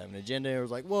guys have an agenda? And it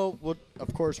was like, well,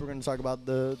 of course we're going to talk about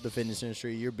the fitness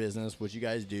industry, your business, what you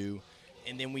guys do.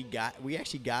 And then we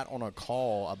actually got on a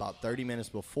call about 30 minutes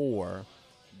before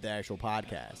the actual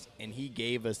podcast. And he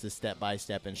gave us the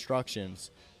step-by-step instructions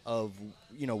of,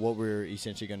 what we're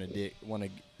essentially going to want to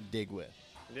dig with.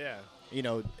 Yeah.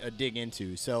 dig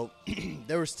into. So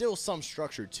there was still some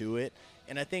structure to it,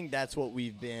 and I think that's what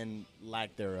we've been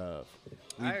lack thereof.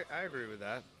 I agree with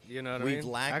that. You know what I mean? We've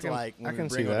lacked I when we can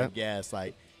bring see on a that. guest,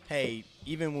 like, hey,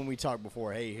 even when we talked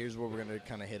before, hey, here's what we're gonna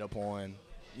kind of hit up on,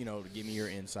 to give me your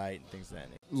insight and things of that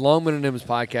nature. Longman and M's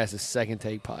podcast is Second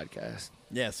Take podcast.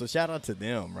 Yeah, so shout out to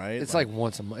them, right? It's like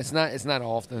once a month. It's not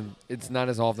often. It's not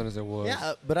as often as it was.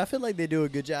 yeah, but I feel like they do a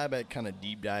good job at kind of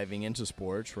deep diving into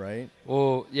sports, right?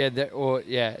 Well, yeah,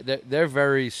 they're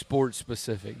very sports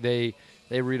specific. They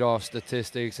read off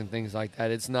statistics and things like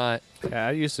that. It's not. Yeah,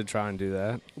 I used to try and do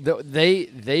that.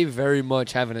 They very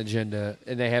much have an agenda,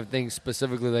 and they have things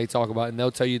specifically they talk about, and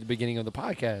they'll tell you at the beginning of the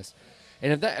podcast.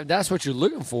 And if that's what you're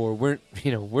looking for,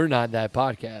 we're not that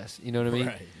podcast. You know what I mean?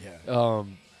 Right. Yeah.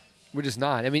 We're just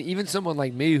not. I mean, even someone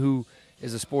like me who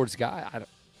is a sports guy,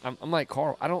 I'm like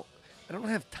Carl. I don't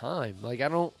have time. Like I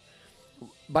don't.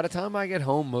 By the time I get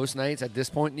home, most nights at this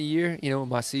point in the year, when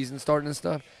my season's starting and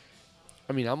stuff,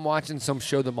 I mean, I'm watching some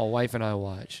show that my wife and I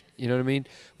watch. You know what I mean?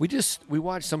 We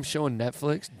watch some show on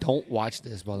Netflix. Don't watch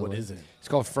this, by the way. What is it? It's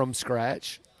called From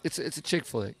Scratch. It's a chick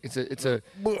flick. It's a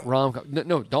rom-com.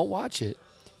 No, don't watch it.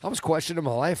 I was questioning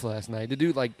my life last night. The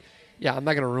dude, I'm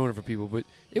not gonna ruin it for people, but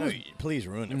Please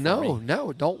ruin it. no, for me.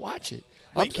 no, don't watch it.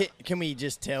 Wait, can we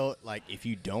just tell, if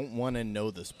you don't want to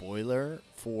know the spoiler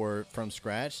for From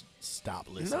Scratch, stop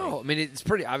listening. No, I mean it's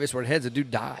pretty obvious where it heads. A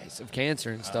dude dies of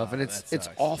cancer and stuff, and that it's sucks.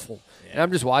 awful. Yeah. And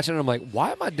I'm just watching it. I'm like,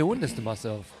 why am I doing this to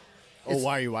myself? Oh,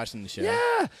 why are you watching the show?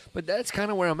 Yeah, but that's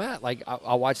kind of where I'm at. Like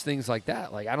I watch things like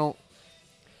that. Like I don't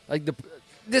like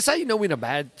this. How you know we in a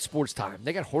bad sports time?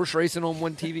 They got horse racing on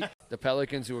one TV. The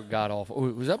Pelicans, who are god awful,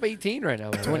 it was up 18 right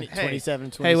now. man.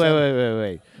 27. Hey,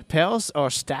 wait. Pels are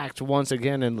stacked once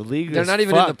again in the league. They're is not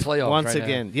even in the fucked playoffs once right now.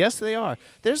 again. Yes, they are.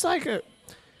 There's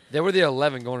They were the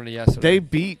 11 going into yesterday. they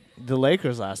beat the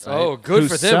Lakers last night. Oh, good who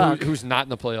for them. suck. Who's not in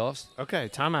the playoffs? Okay,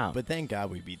 timeout. But thank God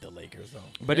we beat the Lakers, though.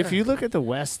 But if you look at the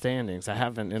West standings, I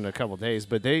haven't in a couple days,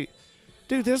 but there's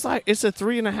it's a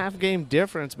 3.5 game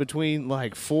difference between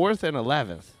 4th and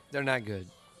 11th. They're not good.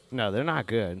 No, they're not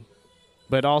good.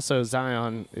 But also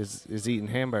Zion is eating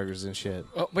hamburgers and shit.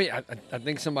 Oh, wait, I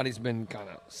think somebody's been kind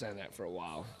of saying that for a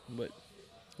while. But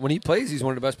when he plays, he's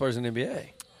one of the best players in the NBA.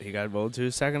 He got voted to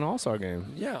his second All-Star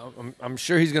game. Yeah, I'm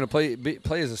sure he's going to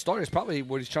play as a starter. It's probably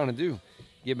what he's trying to do,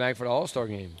 get back for the All-Star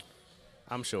game.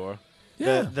 I'm sure.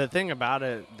 Yeah. The thing about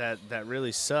it that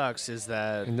really sucks is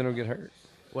that, And then he'll get hurt.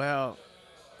 well,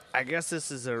 I guess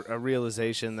this is a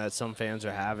realization that some fans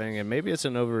are having, and maybe it's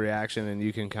an overreaction, and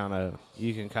you can kind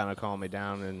of calm me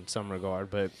down in some regard,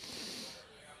 but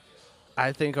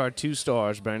I think our two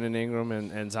stars, Brandon Ingram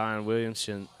and Zion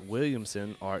Williamson,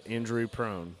 are injury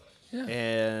prone. Yeah.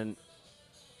 And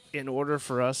in order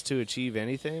for us to achieve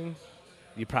anything,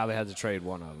 you probably have to trade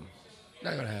one of them.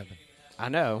 Not going to happen. I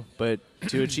know, but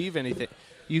to achieve anything,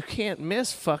 you can't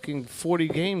miss fucking 40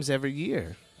 games every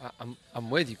year. I'm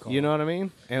with you, Carl. You know what I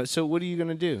mean? And so what are you going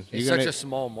to do? It's You're such gonna- a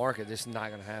small market. This is not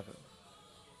going to happen.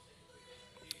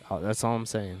 Oh, that's all I'm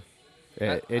saying.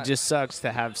 It just sucks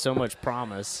to have so much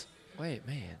promise. Wait,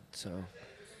 man. It's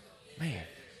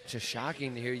just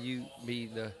shocking to hear you be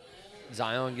the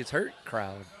Zion gets hurt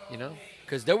crowd,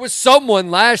 Because there was someone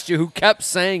last year who kept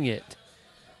saying it.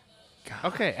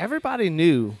 God. Okay, everybody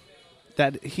knew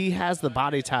that he has the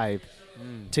body type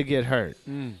to get hurt.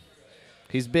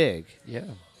 He's big, Yeah.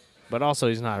 but also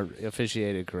he's not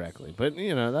officiated correctly. But,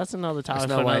 that's another topic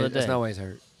That's for another that's day. not why he's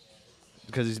hurt.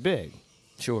 Because he's big.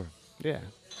 Sure. Yeah.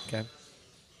 Okay.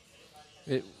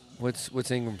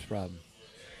 What's Ingram's problem?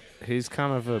 He's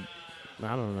kind of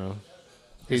I don't know.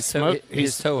 His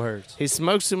toe hurts. He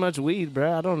smokes too much weed,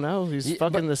 bro. I don't know. He's Yeah,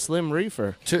 fucking but- the Slim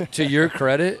Reefer. To your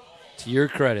credit,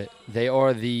 they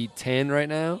are the 10 right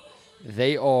now.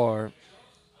 They are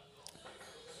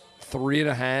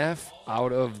 3.5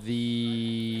 out of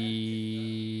the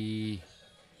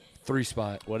 3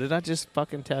 spot. What did I just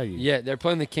fucking tell you? Yeah, they're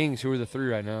playing the Kings, who are the 3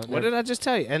 right now. What did I just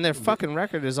tell you? And their fucking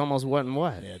record is almost what and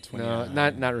what? Yeah, No,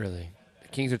 29. not really. The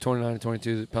Kings are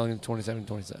 29-22. The Pelicans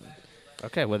 27-27.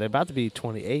 Okay, well they're about to be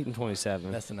 28 and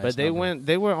 27. That's a nice But they number.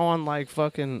 they were on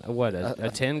fucking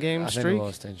a 10 game I think they streak.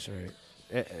 lost 10 straight.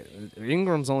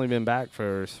 Ingram's only been back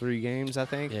for 3 games, I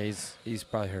think. Yeah, he's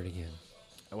probably hurt again.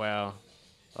 Well,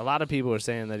 a lot of people are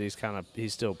saying that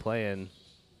he's still playing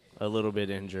a little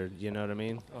bit injured. You know what I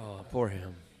mean? Oh, poor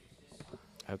him.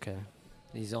 Okay.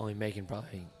 He's only making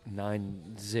probably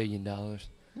 $9 zillion.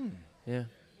 Yeah.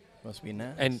 Must be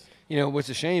nice. And, what's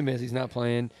a shame is he's not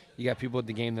playing. You got people at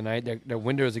the game tonight. Their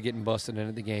windows are getting busted in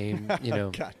at the game.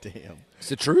 God damn. It's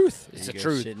the truth. It's You the guys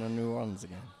truth. Shitting on New Orleans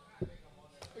again.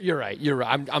 You're right.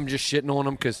 I'm just shitting on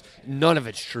them because none of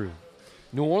it's true.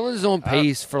 New Orleans is on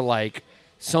pace for like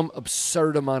some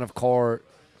absurd amount of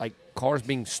cars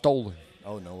being stolen.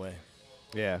 Oh, no way.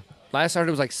 Yeah. Last night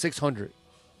it was like 600.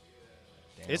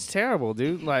 Damn. It's terrible,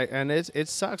 dude. Like, and it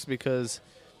sucks because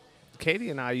Katie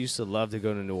and I used to love to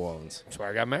go to New Orleans. That's where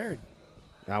I got married.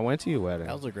 I went to your wedding.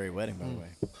 That was a great wedding, by the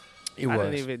way. It I was.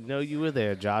 didn't even know you were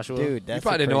there, Joshua. Dude, that's You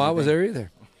probably the didn't know I crazy was thing. there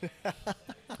either.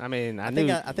 I mean, I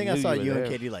think I saw you were and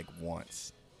there. Katie like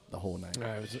once the whole night.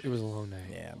 It was a long night.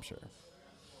 Yeah, I'm sure.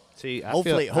 See,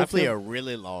 Hopefully I a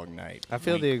really long night.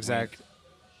 feel Wink, the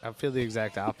wink.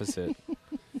 exact opposite.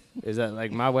 Is that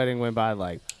like my wedding went by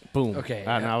like boom? Okay,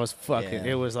 and yeah. I was fucking.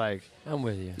 Yeah. It was like, I'm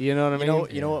with you. you know what I mean?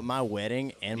 You know what? My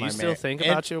wedding and You my still marriage. think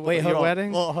about your wait, hold on.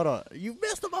 wedding? Well, hold on. You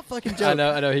messed up my fucking joke.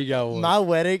 I know he got one. My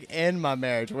wedding and my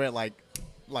marriage went like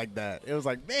that. It was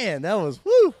like, man, that was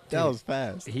woo. That was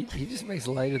fast. He just makes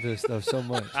light of this stuff so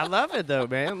much. I love it though,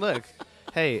 man. Look,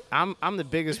 hey, I'm the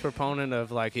biggest proponent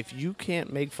of like if you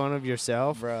can't make fun of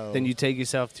yourself, Bro. then you take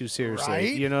yourself too seriously.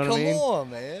 Right? You know what Come I mean? on,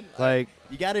 man. Like,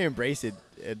 You got to embrace it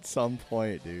at some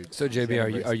point, dude. So You JB, gotta are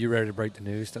embrace you ready to break the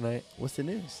news tonight? it. What's the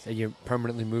news? Are you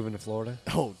permanently moving to Florida?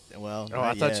 Oh, well. oh, I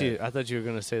not thought yet. you were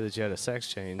gonna say that you had a sex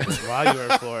change while you were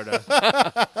in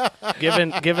Florida.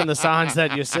 given the signs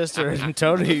that your sister and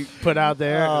Tony put out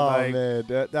there, Oh like, man,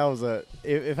 that was a.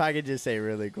 If I could just say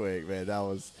really quick, man,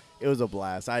 it was a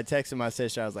blast. I texted my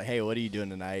sister. I was like, "Hey, what are you doing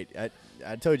tonight?"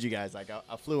 I told you guys like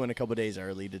I flew in a couple days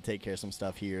early to take care of some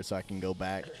stuff here, so I can go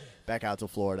back out to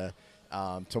Florida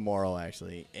tomorrow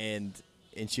actually. And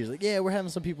she was like, "Yeah, we're having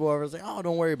some people over." I was like, "Oh,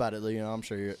 don't worry about it. You know, I'm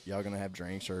sure y'all gonna have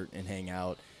drinks and hang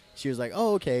out." She was like,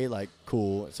 "Oh, okay, like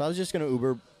cool." So I was just gonna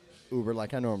Uber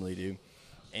like I normally do,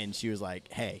 and she was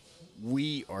like, "Hey,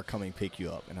 we are coming pick you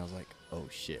up," and I was like, "Oh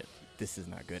shit, this is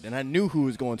not good." And I knew who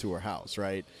was going to her house,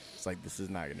 right? It's like, this is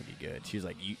not going to be good. She was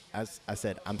like, I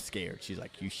said, "I'm scared." She's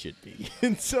like, "You should be."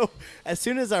 And so as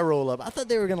soon as I roll up, I thought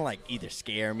they were going to like either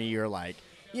scare me or like,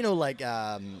 you know, like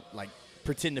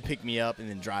pretend to pick me up and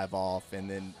then drive off. And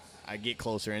then I get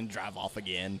closer and drive off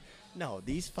again. No,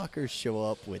 these fuckers show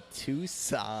up with 2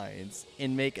 signs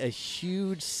and make a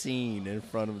huge scene in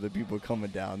front of the people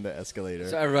coming down the escalator.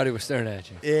 So everybody was staring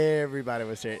at you. Everybody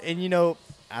was staring. And, you know,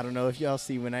 I don't know if y'all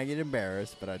see when I get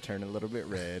embarrassed, but I turn a little bit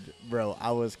red. Bro,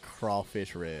 I was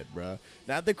crawfish red, bro.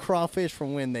 Not the crawfish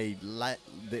from when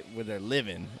when they're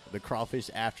living. The crawfish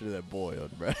after they're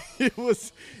boiled, bro. It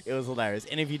was hilarious.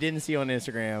 And if you didn't see on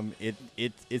Instagram,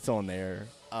 it's on there.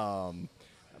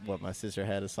 My sister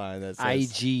had a sign that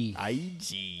says IG.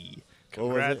 IG. What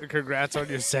was it? congrats on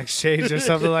your sex change or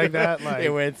something like that. Like, It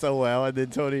went so well, and then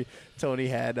Tony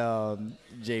had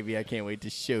JV. I can't wait to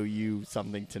show you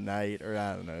something tonight, or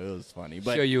I don't know. It was funny,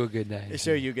 but Show you a good night.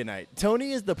 show you a good night.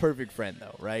 Tony is the perfect friend,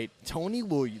 though, right? Tony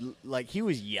will he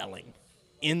was yelling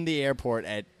in the airport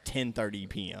at 10:30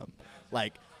 p.m.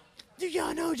 Like, "Do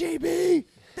y'all know JB?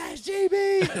 That's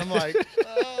JB." And I'm like,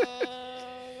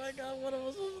 oh my god, what am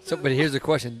I supposed to do? So, but here's the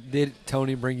question: did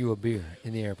Tony bring you a beer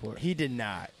in the airport? He did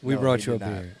not. We No, brought he you a did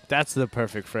not. beer. that's the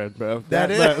perfect friend, bro. That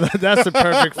That's the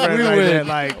perfect friend We right there. win.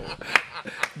 Like,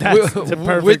 that's the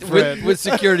perfect friend. with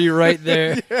security right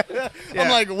there. I'm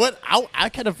like, what? I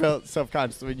kind of felt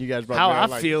self-conscious when you guys brought How me. I I'm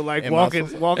like, feel like am I walking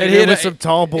supposed to- And he in and with I- some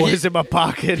tall boys in my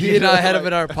pocket. He you and know, I had like- him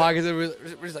in our pockets, and we're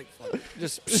just like, fuck,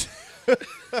 just.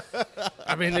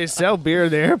 I mean, they sell beer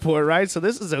in the airport, right? So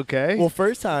this is okay. Well,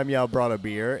 first time y'all brought a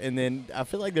beer, and then I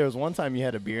feel like there was one time you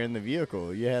had a beer in the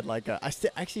vehicle. You had like I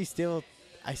still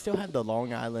have the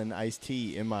Long Island iced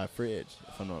tea in my fridge,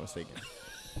 if I'm not mistaken.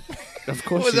 of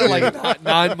course, Was you it do. like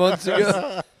 9 months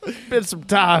ago? been some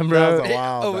time, That bro. was a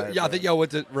while Oh, back, yeah, I bro. think y'all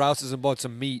went to Rouse's and bought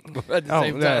some meat at the Oh,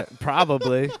 same yeah, time.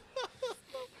 probably.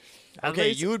 At Okay,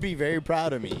 least- you would be very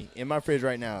proud of me. In my fridge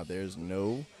right now, there's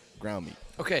no ground meat.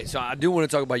 Okay, so I do want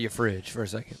to talk about your fridge for a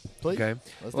second. Please. Okay,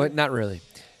 Let's do well, it. not really.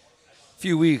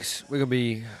 Few weeks, we're gonna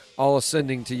be all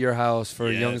ascending to your house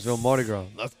for Yes. Youngsville Mardi Gras.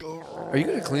 Let's go. Are you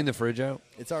gonna clean the fridge out?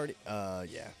 It's already.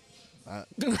 Yeah.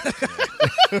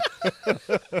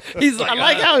 He's like, I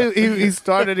like how he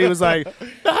started. He was like,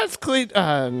 "That's clean."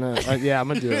 No, yeah, I'm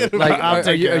gonna do it. like, I'll are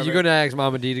take you, care are of you it. gonna ask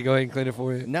Mama D to go ahead and clean it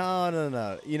for you?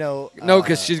 No. You know. No,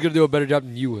 because she's gonna do a better job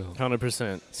than you will.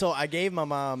 100%. So I gave my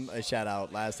mom a shout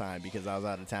out last time because I was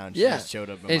out of town. She Yeah, just showed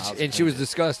up at my and house she, and she was cleaned it.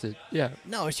 disgusted. Yeah,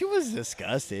 No, she was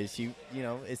disgusted. She,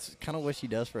 it's kind of what she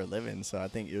does for a living. So I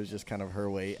think it was just kind of her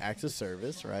way, acts of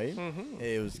service, right? Mm-hmm.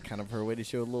 It was kind of her way to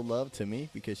show a little love to me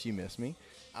because she missed me.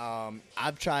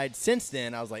 I've tried since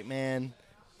then. I was like, man,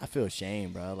 I feel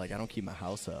ashamed, bro. Like I don't keep my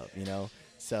house up,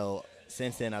 So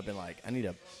since then, I've been like, I need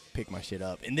to pick my shit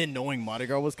up. And then knowing Mardi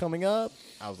Gras was coming up,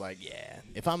 I was like, yeah.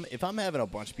 If I'm having a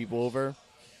bunch of people over,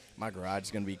 My garage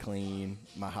is gonna be clean.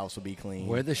 My house will be clean.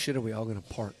 Where the shit are we all gonna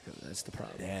park? That's the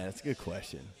problem. Yeah, that's a good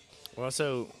question. Well,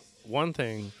 so one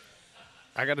thing,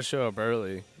 I got to show up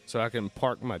early so I can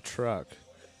park my truck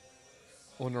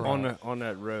On the on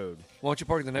that road. Why don't you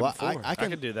park the night Well, before? I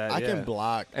can could do that, I yeah. can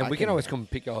block. and I we can always come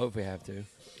pick y'all up if we have to.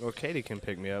 Or Katie can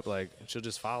pick me up. Like she'll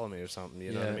just follow me or something.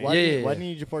 You know what I Yeah. mean? Why, Yeah, do you, yeah, why yeah. do you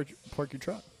need to park your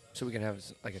truck? So we can have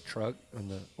like a truck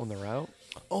on the route.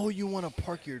 Oh, you want to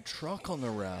park your truck on the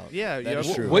route? Yeah, That yeah,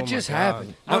 is true. What Oh my just God.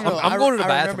 happened? No, I'm, no, I'm I going to the I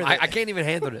bathroom. remember that. I can't even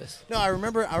handle this. No, I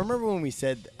remember when we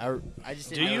said. I just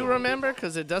Do didn't you know. remember?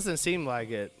 Because it doesn't seem like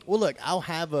it. Well, look, I'll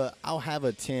have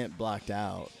a tent blocked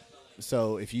out.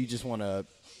 So if you just want to,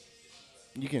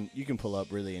 you can pull up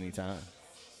really anytime.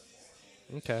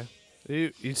 Okay.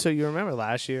 So you remember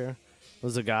last year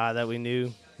was a guy that we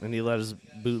knew, and he let us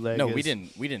bootleg. No, his- we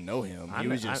didn't. We didn't know him. I He kn-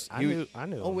 was just. I he knew. was- I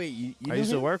knew. Oh him. wait, you I knew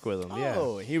used to him? work with him. Yeah.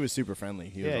 Oh, he was super friendly.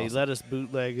 He was Yeah, he awesome. let us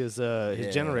bootleg his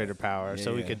Yeah. generator power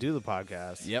so we Yeah. could do the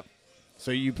podcast. Yep. So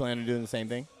you plan on doing the same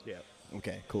thing? Yeah.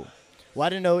 Okay, cool. Well, I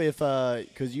didn't know if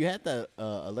because you had the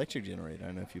electric generator. I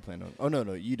don't know if you plan on. Oh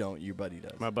no, you don't. Your buddy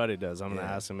does. My buddy does. I'm gonna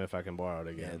Yeah. ask him if I can borrow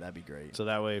it Yeah, again. that'd be great. So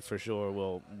that way, for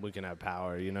sure, we can have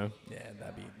power. You know. Yeah,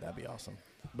 that'd be awesome.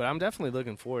 But I'm definitely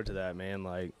looking forward to that, man.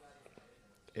 Like,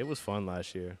 it was fun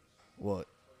last year. Well,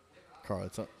 Carl,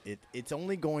 it's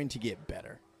only going to get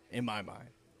better in my mind.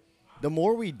 The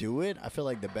more we do it, I feel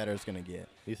like the better it's gonna get.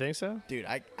 You think so? Dude,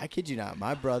 I kid you not.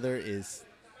 My brother is.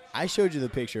 I showed you the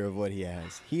picture of what he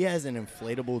has. He has an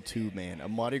inflatable tube man, a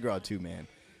Mardi Gras tube man,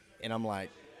 and I'm like,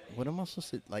 what am I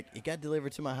supposed to like? It got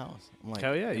delivered to my house. I'm like,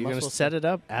 Hell yeah! am You're I gonna supposed set to- it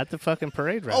up at the fucking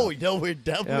parade route. Oh no, we're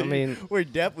definitely.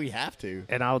 We have to.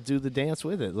 And I'll do the dance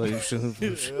with it. Like,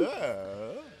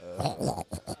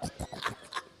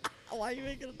 Why are you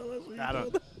making a noise? I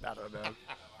don't know.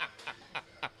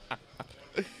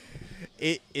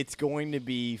 It's going to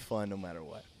be fun no matter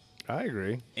what. I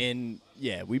agree. And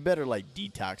yeah, we better like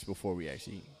detox before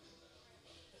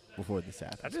this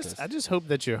happens. I just hope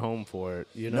that you're home for it.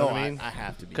 You know what I mean? I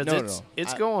have to be. Because No,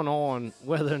 it's I- going on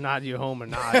whether or not you're home or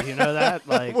not. You know that?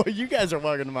 Like, Well, you guys are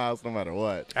walking to my house no matter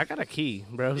what. I got a key,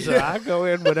 bro. So I go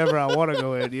in whenever I want to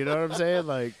go in. You know what I'm saying?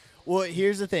 Like, Well,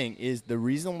 here's the thing: is the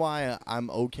reason why I'm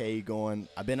okay going.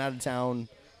 I've been out of town.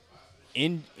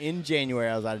 In January,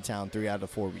 I was out of town 3 out of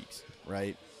 4 weeks,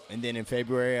 right? And then in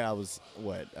February, I was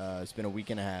it's been a week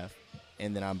and a half,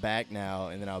 and then I'm back now,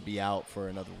 and then I'll be out for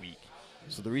another week.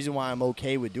 So the reason why I'm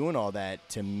okay with doing all that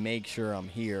to make sure I'm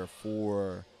here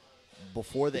for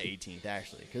before the 18th,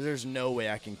 actually, because there's no way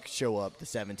I can show up the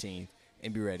 17th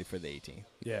and be ready for the 18th.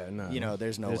 yeah, no. You know,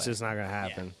 there's no It's way. just not going to Yeah.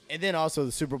 happen. And then also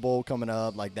the Super Bowl coming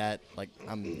up like that. Like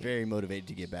I'm very motivated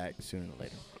to get back sooner or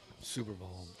later. Super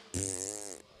Bowl.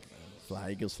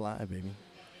 Fly Eagles fly, baby.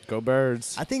 Go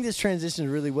Birds. I think this transitions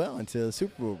really well into the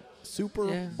Super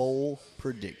Yeah. Bowl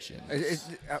prediction.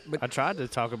 But I tried to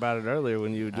talk about it earlier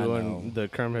when you were I know. doing the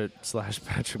Kermit /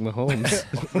 Patrick Mahomes.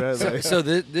 Right, so, like- so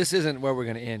this isn't where we're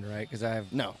gonna end, right? Because I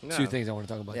have No. two things I want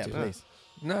to talk about Yeah, too. please.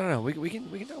 No. We can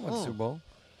talk about the Oh. Super Bowl.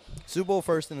 Super Bowl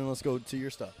first, and then let's go to your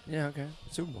stuff. Yeah. Okay.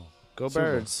 Super Bowl. Go Super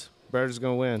Bowl. Birds. Birds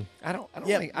going to win. I don't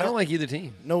Yeah, like. I don't like either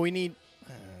team. No, we need.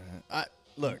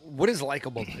 Look, What is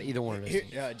likable about either one of those? here,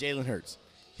 teams? Jalen Hurts.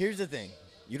 Here's the thing: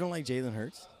 you don't like Jalen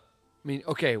Hurts? I mean,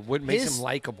 okay, what makes His- him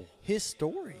likable? His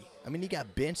story. I mean, he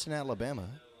got benched in Alabama,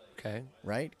 Okay,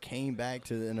 right? Came back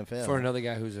to the NFL for another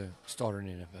guy who's a starter in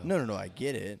the NFL. No, I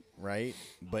get it, right?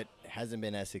 But hasn't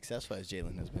been as successful as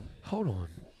Jalen has been. Hold on.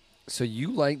 So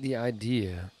you like the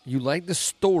idea? You like the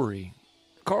story,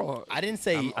 Carl? I didn't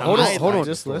say. Hold I on, hold like on, the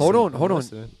just story. listen. hold on.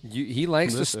 Listen. He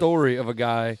likes the Listen. story of a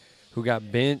guy who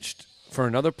got benched for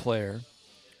another player.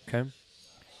 Okay.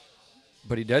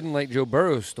 But he doesn't like Joe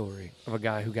Burrow's story of a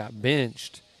guy who got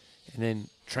benched and then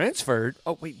transferred.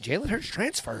 Oh wait, Jalen Hurts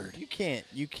transferred. You can't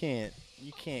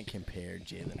compare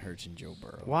Jalen Hurts and Joe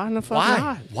Burrow. Why in the fuck Why?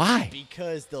 not? Why?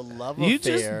 Because the love You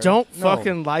affair. just don't No.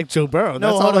 fucking like Joe Burrow. No,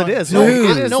 That's hold all on. it is. No,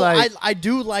 It I, is no, like, I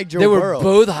do like Joe They were Burrow.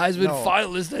 both Heisman No.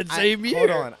 finalists that same year. Hold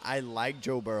on, I like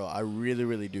Joe Burrow. I really,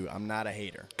 really do. I'm not a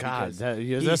hater. God, because that's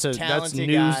he's that's talented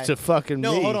news guy. to fucking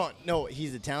No, me. hold on. No,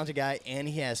 he's a talented guy, and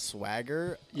he has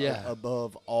swagger Yeah.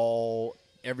 above all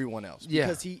everyone else. Yeah.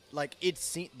 Because he like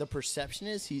the perception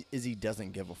is he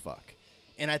doesn't give a fuck,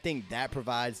 and I think that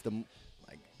provides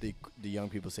the young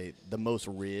people say the most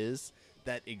riz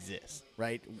that exists,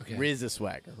 right? Okay. Riz is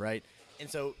swagger, right? And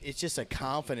so it's just a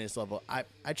confidence level.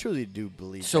 I truly do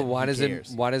believe. So that why he does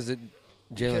cares. it? Why does it?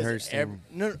 Jalen Because Hurts.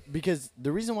 no, because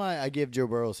the reason why I give Joe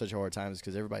Burrow such a hard time is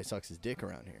because everybody sucks his dick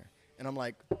around here, and I'm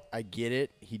like, I get it.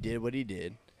 He did what he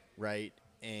did, right?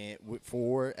 and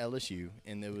for LSU,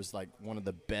 and it was like one of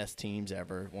the best teams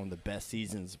ever, one of the best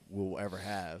seasons we'll ever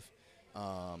have.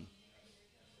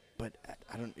 But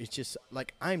I don't. It's just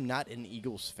like I'm not an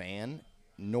Eagles fan,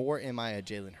 nor am I a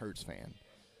Jalen Hurts fan.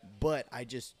 But I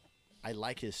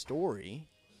like his story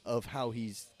of how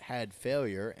he's had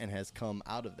failure and has come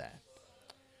out of that.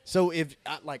 So if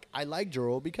I like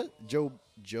Joe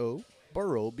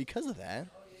Burrow because of that,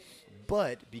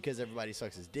 but because everybody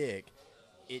sucks his dick,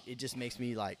 it just makes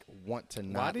me want to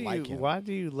not like him. Why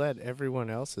do you let everyone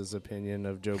else's opinion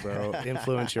of Joe Burrow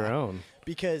influence your own?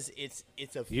 Because it's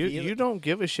a You don't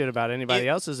give a shit about anybody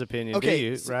else's opinion, do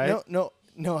you? Right?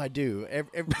 No, I do.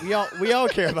 We all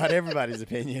care about everybody's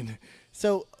opinion.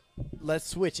 So let's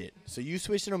switch it. So you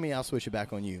switch it on me, I'll switch it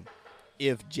back on you.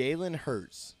 If Jalen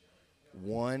Hurts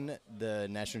won the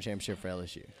national championship for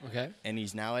LSU, Okay. and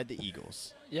he's now at the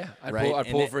Eagles, Yeah, I'd Right,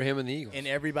 pull and for him and the Eagles. and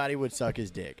everybody would suck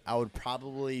his dick, I would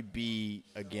probably be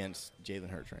against Jalen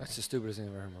Hurts right now. That's the stupidest thing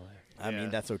I've ever heard in my life. I Yeah. mean,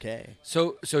 that's okay.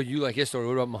 So you like his story.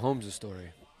 What about Mahomes'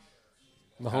 story?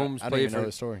 Mahomes I don't played even for know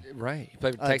his story. Right. He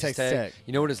played for Texas Texas Tech.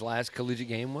 You know what his last collegiate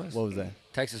game was? What was that?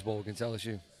 Texas Bowl against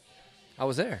LSU. I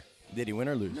was there. Did he win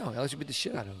or lose? No, LSU beat the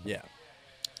shit out of him. Yeah.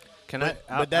 Can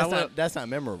But that's not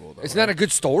memorable though. It's right? not a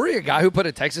good story. A guy who put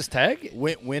a Texas Tech.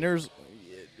 Winners,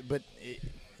 but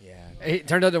yeah. It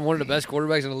turned out to one of the best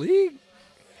quarterbacks in the league.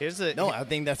 Here's the No, I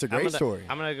think that's a great story.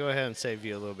 I'm gonna go ahead and save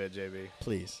you a little bit, JB.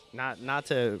 Please. Not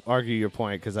to argue your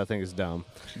point because I think it's dumb,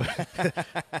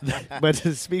 but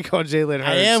to speak on Jalen Hurts.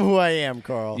 I am who I am,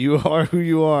 Carl. You are who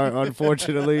you are.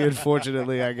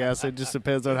 Unfortunately, I guess it just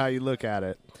depends on how you look at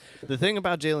it. The thing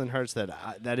about Jalen Hurts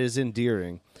that is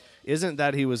endearing isn't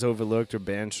that he was overlooked or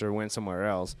benched or went somewhere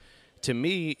else. To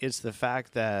me, it's the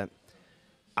fact that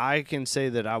I can say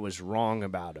that I was wrong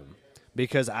about him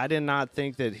because I did not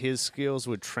think that his skills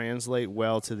would translate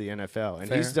well to the NFL, and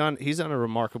Fair. he's done a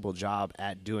remarkable job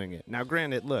at doing it. Now,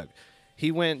 granted, look, he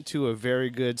went to a very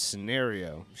good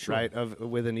scenario, right,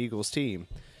 with an Eagles team,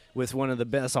 with one of the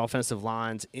best offensive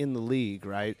lines in the league,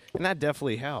 right, and that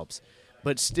definitely helps.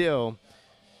 But still,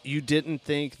 you didn't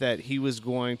think that he was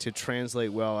going to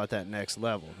translate well at that next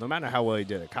level, no matter how well he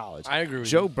did at college. I agree with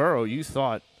Joe you. Burrow, you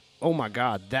thought, oh my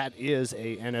God, that is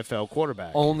a NFL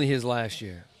quarterback. Only his last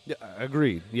year. Yeah,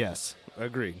 agreed. Yes,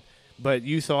 agreed. But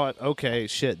you thought, okay,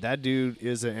 shit, that dude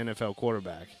is an NFL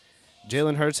quarterback.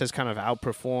 Jalen Hurts has kind of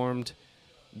outperformed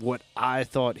what I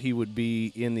thought he would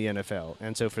be in the NFL,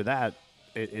 and so for that,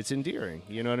 it's endearing.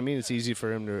 You know what I mean? It's easy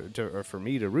for him to or for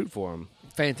me to root for him.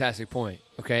 Fantastic point.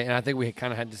 Okay, and I think we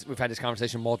kind of we've had this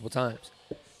conversation multiple times.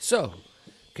 So,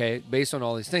 okay, based on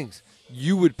all these things,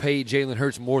 you would pay Jalen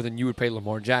Hurts more than you would pay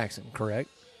Lamar Jackson, correct?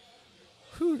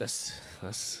 Whew, that's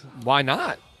Why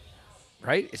not?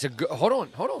 Right? It's a good. Hold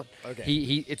on.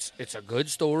 Okay. It's a good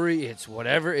story. It's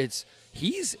whatever.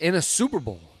 He's in a Super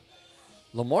Bowl.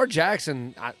 Lamar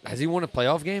Jackson has he won a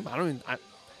playoff game? I don't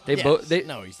even.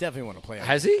 No, he's definitely won a playoff.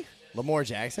 Has he? Lamar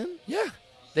Jackson? Yeah.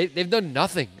 They've done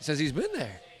nothing since he's been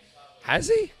there. Has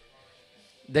he?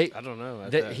 I don't know.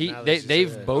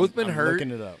 They've both been I'm hurt.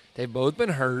 looking it up. They've both been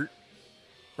hurt.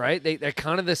 Right? They're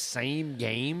kind of the same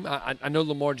game. I know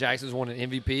Lamar Jackson's won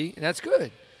an MVP, and that's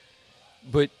good.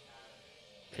 But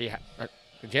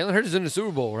Jalen Hurts is in the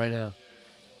Super Bowl right now.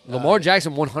 Lamar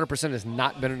Jackson 100% has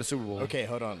not been in the Super Bowl. Okay,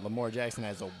 hold on. Lamar Jackson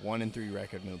has a 1-3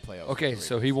 record in the playoffs. Okay,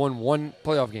 so he won one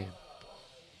playoff game.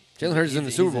 Jalen Hurts is in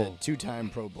the Super Bowl. He's a two-time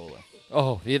Pro Bowler.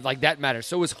 Oh, like that matters.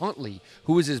 So is Huntley,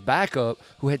 who was his backup,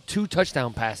 who had 2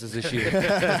 touchdown passes this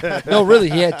year. No, really,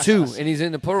 he had 2, and he's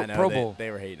in the Pro Bowl.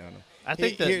 They were hating on him. I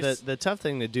think the tough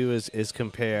thing to do is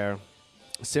compare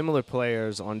similar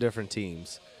players on different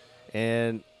teams.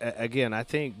 And again, I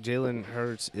think Jalen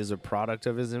Hurts is a product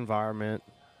of his environment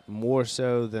more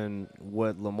so than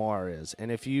what Lamar is. And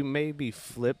if you maybe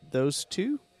flip those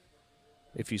two,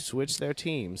 if you switch their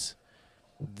teams,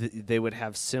 they would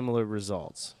have similar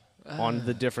results on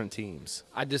the different teams.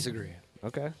 I disagree.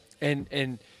 Okay.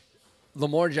 And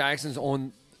Lamar Jackson's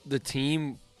on the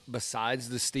team besides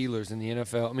the Steelers in the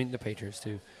NFL, I mean the Patriots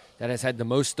too, that has had the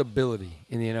most stability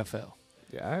in the NFL.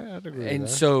 Yeah, I'd agree And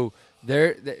with that. so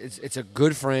it's a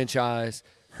good franchise.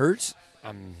 Hurts,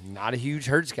 I'm not a huge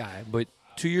Hurts guy, but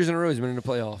 2 years in a row he's been in the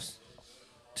playoffs.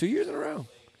 2 years in a row.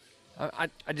 I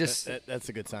just That's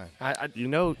a good sign. you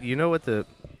know what the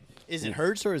Is it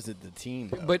Hurts or is it the team?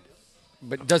 Though? but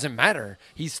it doesn't matter.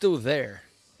 He's still there.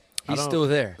 I He's don't- still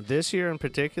there. This year in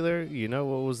particular, you know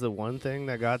what was the one thing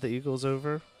that got the Eagles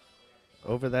over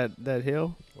that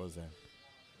hill? What was that?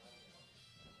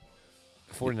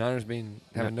 The 49ers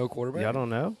having no quarterback. Y'all don't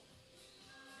know?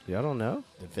 Y'all don't know?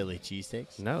 The Philly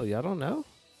cheesesteaks? No, y'all don't know?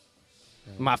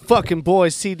 My fucking boy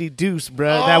CD Deuce,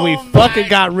 bro, that we fucking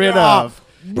got rid of.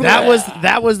 That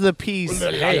was the piece.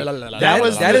 Hey,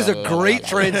 was that is a great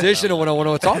transition to what I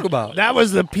want to talk about. That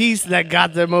was the piece that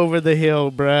got them over the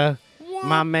hill, bruh.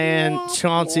 My man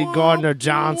Chauncey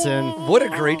Gardner-Johnson. What a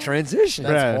great transition.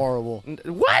 That's Bruh. horrible.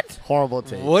 What? Horrible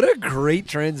take. What a great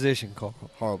transition, Carl.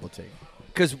 Horrible take.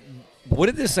 Because what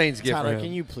did the Saints get Tyler, for him?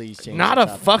 can you please change Not the a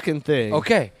topic? fucking thing.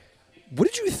 Okay. What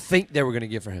did you think they were going to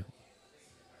get for him?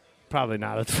 Probably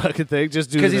not a fucking thing.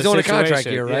 Just Because he's on a contract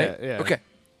situation. here, right? Yeah, yeah. Okay.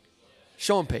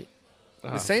 Sean Payton.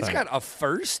 The Oh, Saints fuck. got a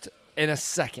first and a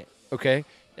second, okay?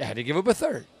 They had to give up a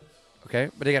third, okay?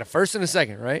 But they got a first and a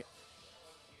second, right?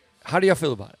 How do y'all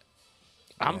feel about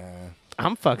it?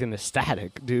 I'm fucking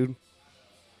ecstatic, dude.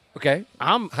 Okay?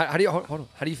 I'm. How do you hold on?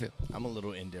 How do you feel? I'm a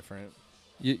little indifferent.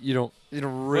 You don't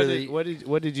really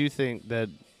What did you think that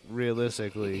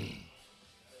realistically?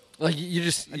 like you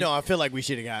just No, I feel like we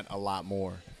should have got a lot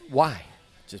more why?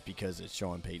 just because it's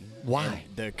Sean Payton. Why?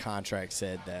 And the contract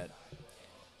said that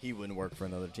he wouldn't work for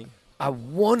another team. I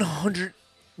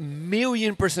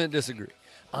 100,000,000% disagree.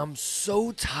 I'm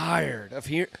so tired of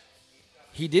hearing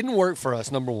he didn't work for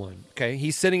us. Number one, okay,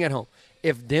 he's sitting at home.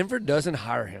 If Denver doesn't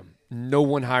hire him, no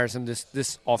one hires him this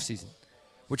offseason,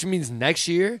 which means next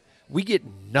year we get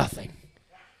nothing.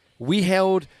 We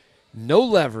held no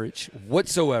leverage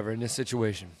whatsoever in this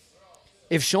situation.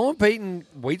 If Sean Payton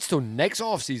waits till next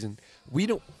offseason, we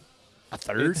don't a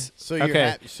third. So you're, Okay.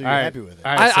 happy, so you're All right. happy with it.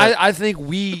 All right. I think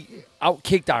we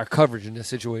outkicked our coverage in this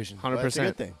situation. 100%. Well, that's a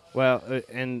good thing. Well,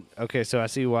 and okay, so I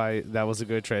see why that was a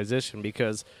good transition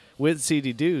because with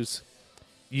CD Deuce,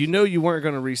 you know you weren't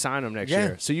going to re-sign him next Yeah.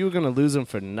 year, so you were going to lose him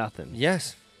for nothing.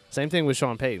 Yes. Same thing with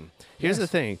Sean Payton. Here's Yes. the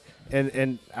thing,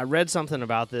 and I read something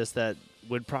about this that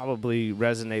would probably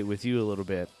resonate with you a little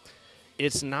bit.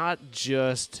 It's not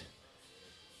just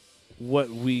what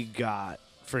we got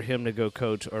for him to go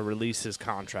coach or release his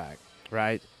contract,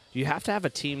 right? You have to have a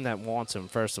team that wants him,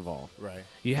 first of all. Right.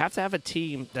 You have to have a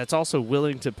team that's also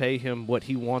willing to pay him what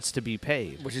he wants to be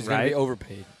paid, Which is right? going to be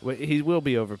overpaid. He will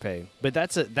be overpaid, but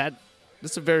that's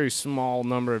a very small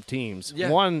number of teams. Yeah.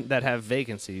 One that have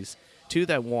vacancies, two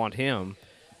that want him,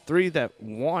 three that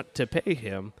want to pay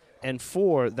him, and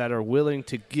four that are willing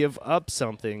to give up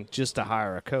something just to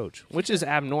hire a coach, which is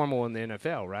abnormal in the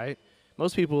NFL, right?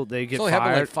 Most people they get It's only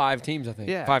happened fired, like 5 teams, I think.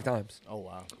 Yeah. 5 times. Oh,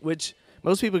 wow. which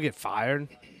most people get fired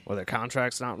or their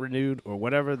contract's not renewed or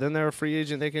whatever. Then they're a free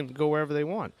agent; they can go wherever they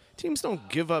want. Teams don't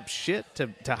give up shit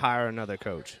to hire another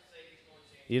coach.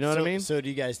 You know what I mean? So do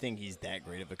you guys think he's that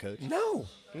great of a coach? No.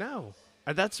 No,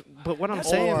 but what I'm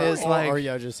saying Or- is or like are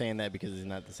y'all just saying that because he's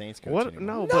not the Saints coach what?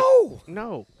 anymore?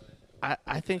 No.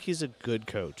 I think he's a good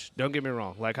coach. Don't get me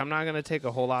wrong. Like I'm not gonna take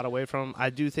a whole lot away from him.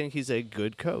 I do think he's a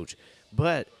good coach,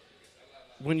 but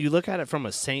when you look at it from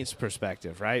a Saints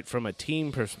perspective, right, from a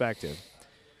team perspective,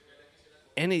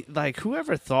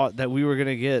 whoever thought that we were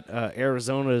gonna get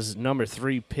Arizona's number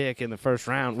 3 pick in the first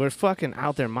round, we're fucking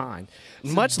out their mind.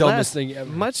 Much dumbest less, thing ever.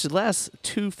 much less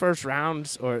 2 first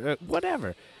rounds or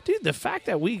whatever. Dude, the fact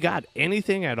that we got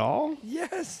anything at all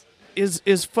Yes.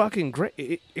 is fucking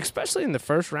great, especially in the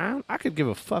first round. I could give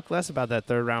a fuck less about that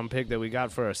 3rd round pick that we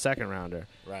got for a 2nd rounder.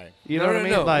 Right. You know no, what no, I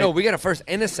mean? No, no, we got a first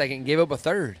and a second and gave up a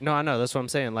third. No, I know. That's what I'm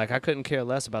saying. Like I couldn't care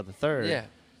less about the 3rd Yeah.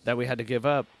 that we had to give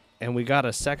up, and we got a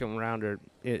 2nd rounder.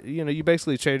 You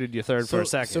basically traded your 3rd for a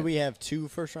 2nd. So we have 2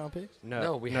 first-round picks?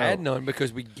 No, we had none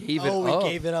because we gave it Oh, up we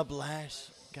gave it up last.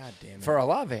 God damn it. for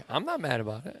Olave. I'm not mad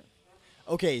about it.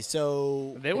 Okay,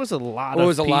 so There was a lot Well, it of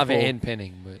was Olave people- and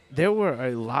Penning, but There were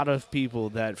a lot of people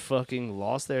that fucking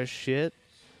lost their shit.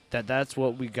 That's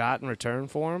what we got in return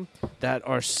for him. That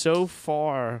are so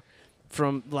far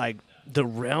from like the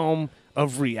realm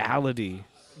of reality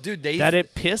dude, that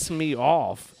it pissed me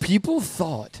off. people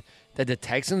thought that the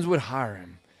Texans would hire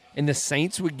him and the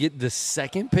Saints would get the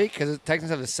 2nd pick because the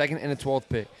Texans have the 2nd and the 12th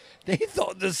pick. They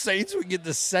thought the Saints would get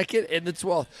the 2nd and the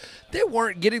 12th. They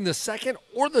weren't getting the 2nd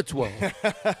or the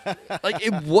 12th. Like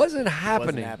it wasn't happening.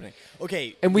 wasn't happening.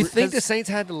 Okay, And we we're- think the Saints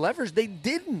had the leverage. They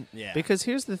didn't. yeah. Because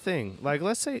here's the thing. Like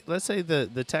let's say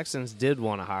the Texans did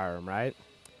want to hire him, right?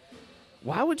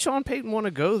 Why would Sean Payton want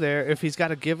to go there if he's got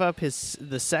to give up the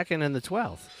 2nd and the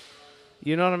 12th?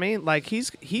 You know what I mean? Like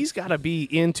he's got to be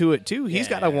into it too. He's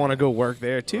got to Yeah. want to go work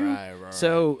there too. Right.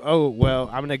 So,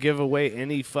 I'm gonna give away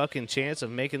any fucking chance of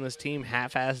making this team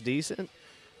half-ass decent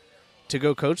to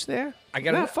go coach there.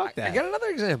 Fuck that. I got another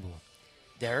example.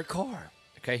 Derek Carr.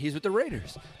 Okay, he's with the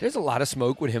Raiders. There's a lot of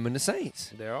smoke with him and the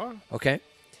Saints. There are. Okay,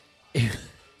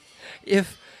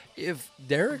 if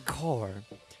Derek Carr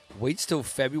waits till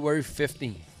February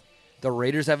 15th, the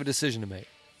Raiders have a decision to make.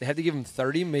 They have to give him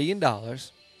 $30 million,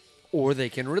 or they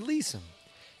can release him.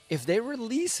 if they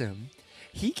release him,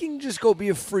 he can just go be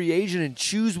a free agent and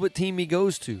choose what team he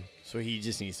goes to. So he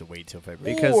just needs to wait till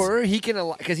February. Or he can,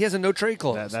 because he has a no trade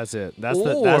clause. That's it. That's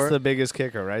Or the biggest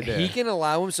kicker right there. He can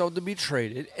allow himself to be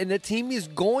traded, and the team he's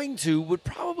going to would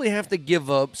probably have to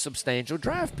give up substantial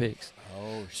draft picks.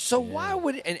 Oh, So shit. why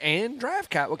would and draft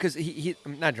capital, because he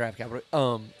not draft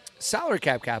capital, salary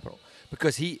cap capital,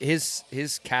 because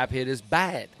his cap hit is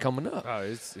bad coming up. Oh,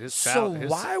 his So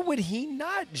why would he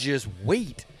not just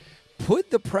wait,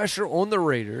 put the pressure on the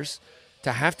Raiders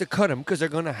to have to cut him, because they're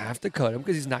going to have to cut him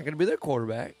because he's not going to be their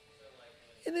quarterback,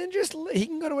 and then just he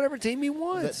can go to whatever team he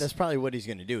wants. That's probably what he's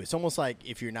going to do. It's almost like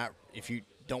if you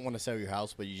don't want to sell your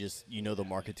house, but you know the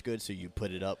market's good, so you put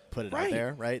it out Right.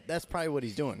 there, right? That's probably what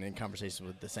he's doing in conversations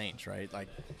with the Saints, right? Like,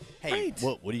 hey,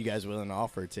 Right. what are you guys willing to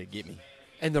offer to get me?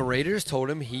 And the Raiders told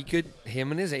him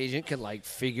him and his agent could like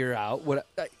figure out what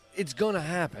it's gonna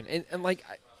happen. And like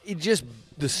it just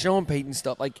the Sean Payton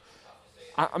stuff. Like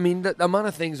I mean the amount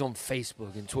of things on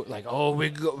Facebook and Twitter, like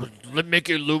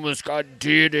Mickey Loomis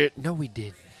did it. No, we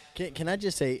didn't. Can I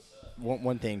just say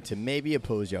one thing to maybe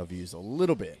oppose y'all views a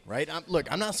little bit, right?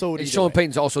 I'm not sold. And either Sean way.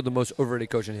 Payton's also the most overrated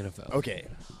coach in the NFL. Okay,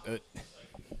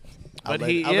 But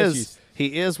he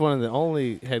is one of the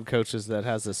only head coaches that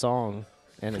has a song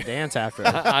and a dance after it.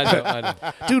 I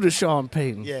know. Due to Sean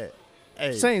Payton. Yeah.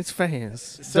 Hey, Saints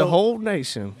fans, So, the whole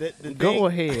nation, the go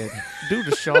thing- ahead. Due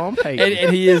to Sean Payton.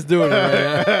 And he is doing it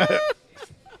right now.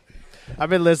 I've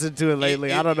been listening to it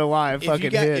lately. I don't know why it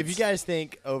fucking hits. If you guys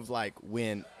think of like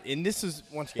when, and this is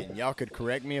once again, y'all could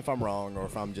correct me if I'm wrong or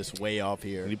if I'm just way off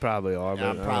here. You probably are.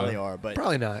 I But, probably are, but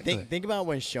Probably not. Think about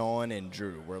when Sean and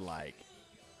Drew were like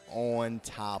on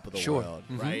top of the Sure. world,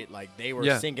 Mhm. right? Like they were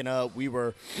Yeah. syncing up. We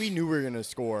knew we were gonna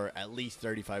score at least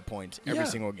 35 points every Yeah.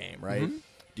 single game, right? Mhm.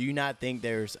 Do you not think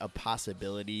there's a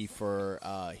possibility for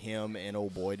him and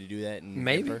old boy to do that? In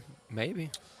Maybe. Denver? Maybe.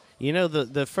 You know,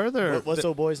 the further What's the,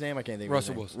 old boy's name? I can't think of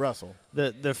Russell his name. Wilson. Russell.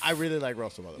 the I really like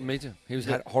Russell, by the way. Me too. He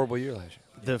had a horrible year last year.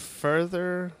 the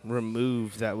further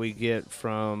removed that we get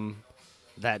from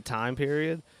that time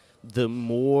period, the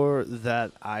more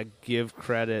that I give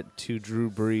credit to Drew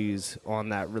Brees on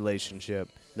that relationship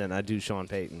than I do Sean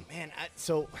Payton. Man,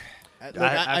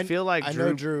 I feel like I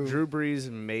know Drew Brees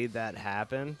made that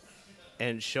happen,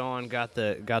 and Sean got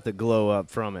the glow up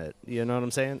from it. You know what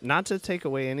I'm saying? Not to take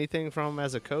away anything from him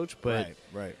as a coach, but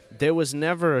right. there was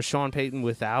never a Sean Payton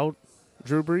without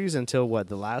Drew Brees until what,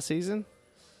 the last season?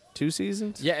 2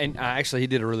 seasons? Yeah, and actually he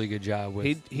did a really good job with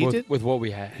He did- with what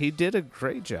we had. He did a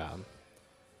great job,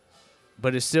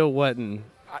 but it still wasn't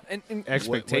And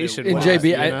expectation. And Wow. JB,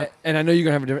 you know? I know you're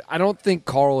gonna have a different. I don't think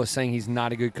Carl is saying he's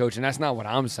not a good coach, and that's not what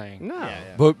I'm saying. no.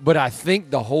 Yeah. But I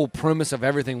think the whole premise of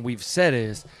everything we've said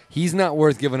is he's not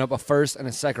worth giving up a first and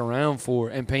a second round for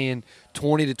and paying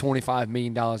 $20 to $25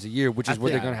 million a year, which is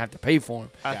what they're going to have to pay for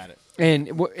him. Got it.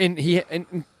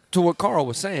 And to what Carl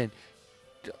was saying,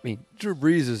 I mean, Drew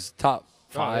Brees is top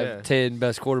 5, yeah. 10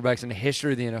 best quarterbacks in the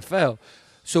history of the NFL.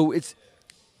 So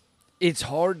it's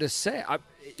hard to say.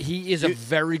 He is a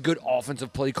very good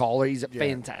offensive play caller. He's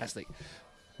fantastic.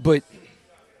 But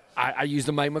I used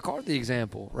the Mike McCarthy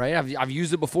example, right? I've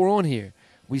used it before on here.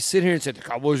 We sit here and said the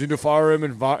Cowboys need to fire him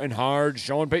and hire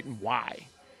Sean Payton. Why?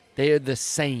 They are the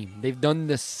same. They've done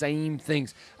the same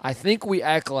things. I think we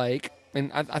act like,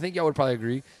 and I think y'all would probably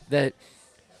agree, that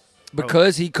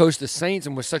because he coached the Saints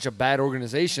and was such a bad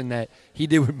organization that he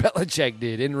did what Belichick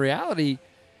did. In reality,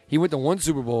 he went to 1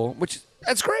 Super Bowl, which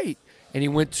that's great. And he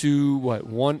went to,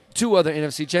 2 other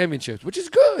NFC championships, which is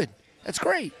good. That's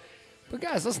great. But,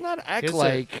 guys, let's not act Here's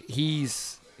like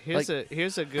he's Here's like,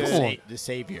 a Come on. good The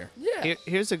savior. yeah.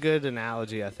 here's a good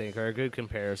analogy, I think, or a good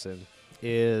comparison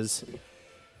is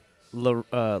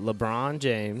LeBron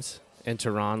James and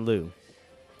Tyronn Lue.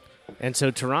 And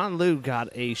so Tyronn Lue got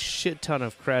a shit ton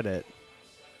of credit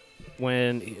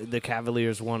when the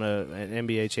Cavaliers won an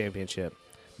NBA championship.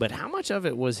 But how much of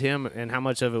it was him and how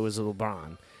much of it was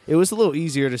LeBron? It was a little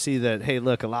easier to see that, hey,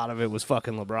 look, a lot of it was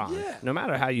fucking LeBron. Yeah. No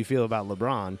matter how you feel about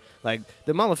LeBron, like,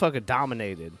 the motherfucker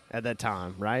dominated at that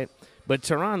time, right? But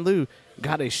Tyronn Lue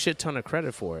got a shit ton of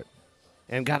credit for it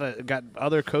and got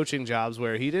other coaching jobs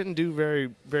where he didn't do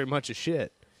very, very much of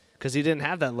shit because he didn't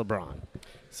have that LeBron.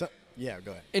 So yeah,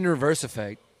 go ahead. In reverse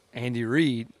effect, Andy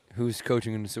Reid, who's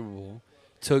coaching in the Super Bowl,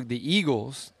 took the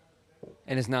Eagles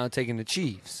and is now taking the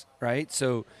Chiefs, right?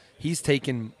 So he's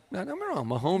taken, no, don't get me wrong,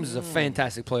 Mahomes is a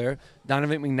fantastic player.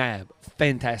 Donovan McNabb,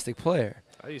 fantastic player.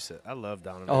 I love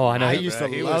Donovan. Oh, I know. I He used to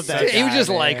He love was that. He was guy, just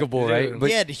man. likable, right? Dude. But,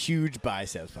 He had huge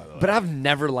biceps, by the way. but I've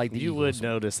never liked the You Eagles. would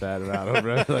notice that about him,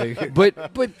 bro. Like, But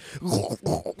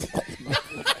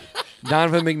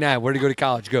Donovan McNabb, where'd he go to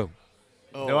college? Go.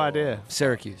 no idea.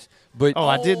 Syracuse. But Oh,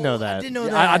 I did know that. I did know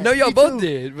Yeah, that. I know y'all Me both too.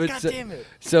 did. But God so, damn it.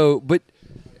 but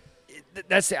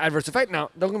that's the adverse effect. Now,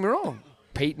 don't get me wrong.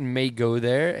 Peyton may go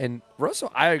there, and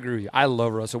Russell, I agree with you. I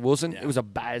love Russell Wilson. Yeah. It was a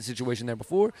bad situation there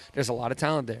before. There's a lot of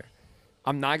talent there.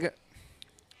 I'm not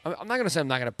gonna say I'm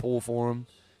not gonna pull for him.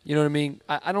 You know what I mean?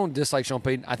 I don't dislike Sean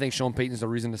Payton. I think Sean Payton's the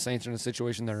reason the Saints are in the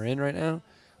situation they're in right now.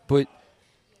 But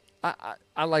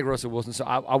I like Russell Wilson, so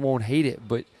I won't hate it.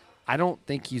 But I don't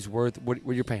think he's worth what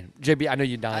you're paying him. JB, I know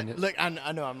you're dying. Look, I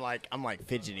know I'm like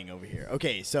fidgeting over here.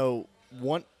 Okay, so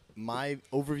my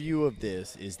overview of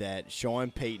this is that Sean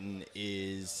Payton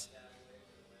is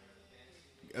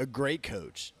a great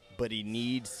coach, but he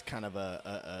needs kind of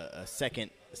a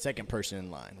second person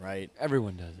in line, right?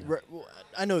 Everyone does it. Well,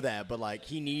 I know that, but like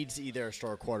he needs either a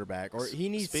star quarterback or he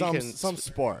needs Speaking- some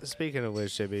spark. Speaking of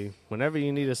which, JB, whenever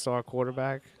you need a star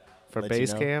quarterback for Let you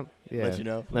base know. camp, yeah, Let you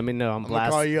know. Let me know. I'm I'm gonna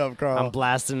call you up, Carl. I'm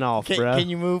blasting off, bro. Can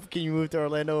you move? Can you move to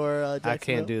Orlando or Jacksonville? I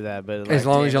can't do that, but As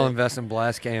like, long as damn y'all it. invest in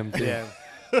Blast Cam too. yeah,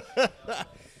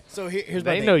 So here's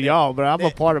my they thing. know y'all, but I'm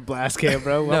a part of blast camp,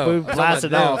 bro. No, I'm I'm talking blasting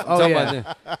about off. them. I'm Oh talking yeah,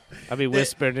 about them. I be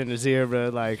whispering in his ear, bro.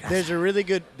 Like There's a really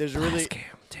blast camp,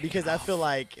 take because it I off. feel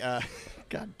like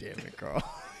God damn it, Carl.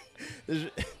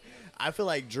 I feel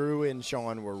like Drew and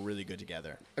Sean were really good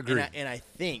together. Agreed. And I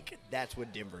think that's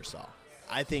what Denver saw.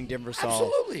 I think Denver saw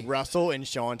Absolutely. Russell and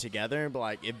Sean together, and be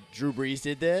like, if Drew Brees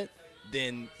did that,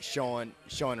 then Sean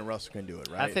and Russell can do it,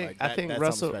 right? I think Like, that-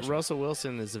 that's something special. Russell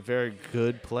Wilson is a very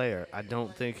good player. I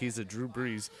don't think he's a Drew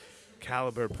Brees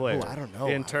caliber player. Oh, I don't know.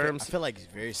 In I terms feel like he's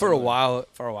very For a similar.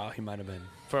 while, he might have been.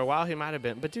 for a while he might have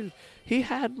been, but dude, he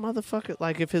had motherfucker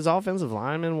like if his offensive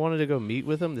lineman wanted to go meet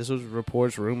with him, this was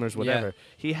reports, rumors, whatever.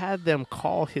 He had them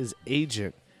call his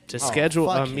agent to schedule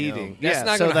fuck a him. meeting. That's yeah,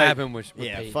 not so going to like- happen with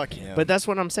Yeah, Peyton. fuck him. But that's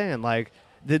what I'm saying. Like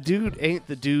the dude ain't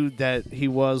the dude that he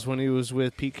was when he was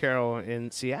with Pete Carroll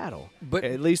in Seattle. But-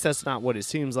 at least that's not what it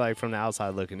seems like from the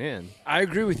outside looking in. I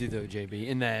agree with you though, JB,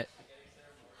 in that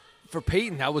for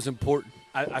Peyton that was important.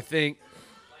 I think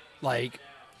like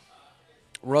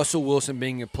Russell Wilson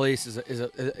being in place is a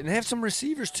and they have some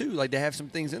receivers too. Like they have some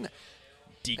things in there.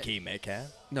 DK Metcalf.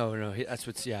 No, that's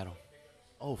with Seattle.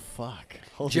 Oh fuck.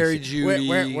 Holy Jerry shit. Judy.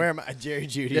 Where am I? Jerry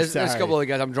Judy. There's a sorry. couple other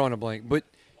guys. I'm drawing a blank, but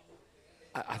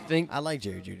I think I like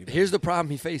Jerry Judy. but- here's the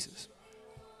problem he faces.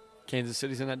 Kansas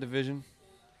City's in that division.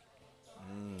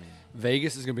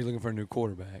 Vegas is going to be looking for a new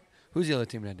quarterback. Who's the other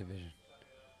team in that division?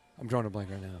 I'm drawing a blank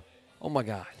right now. Oh my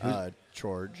God.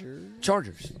 Chargers.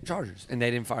 Chargers, and they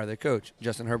didn't fire their coach.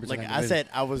 Justin Herbert's Like in that I division. said,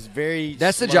 I was very.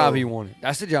 That's the slow. job he wanted.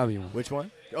 That's the job he wanted. Which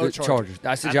one? The Chargers.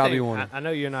 That's the job he wanted. I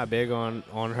know you're not big on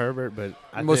Herbert, but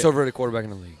I Most think, overrated quarterback in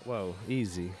the league. Whoa,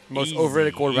 easy. Most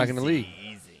overrated quarterback in the league.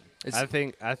 Easy. It's, I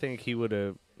think he would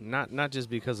have not just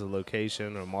because of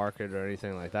location or market or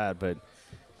anything like that, but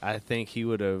I think he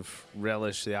would have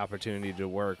relished the opportunity to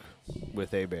work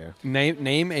with Bear.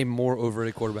 name a more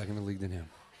overrated quarterback in the league than him.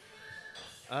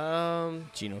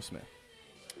 Geno Smith.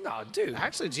 No, dude.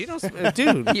 Actually, Geno Smith,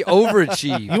 dude. He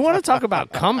overachieved. You want to talk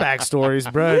about comeback stories,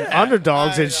 bro?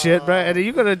 Underdogs and shit, bro. And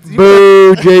you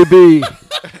Boo, JB.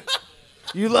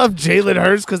 you love Jalen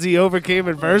Hurts because he overcame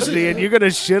adversity, and you're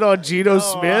gonna shit on Geno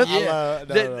Smith?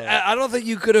 I don't think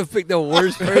you could have picked the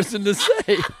worst person to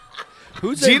say.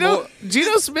 Who's a more-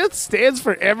 Geno Smith stands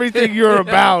for everything you're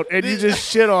about, and you just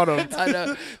shit on him. I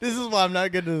know. This is why I'm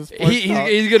not good at sports.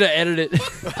 He's going to edit it.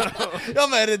 I'm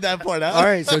gonna edit that part out. All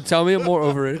right, so tell me a more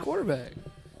overrated quarterback.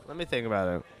 Let me think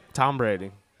about it. Tom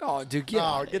Brady. Oh, dude, get Oh,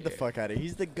 out get the fuck out of here.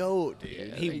 He's the GOAT,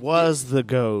 dude. He was the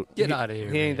GOAT. Get outta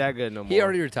here, He ain't man. that good no more. He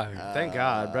already retired. Thank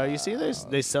God, bro. You see,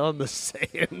 they selling the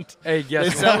sand. Hey, They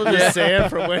guess selling what? the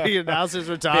sand from when he announced his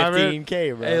retirement.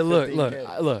 15K, bro. Hey, look.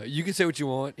 15K. You can say what you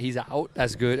want. He's out.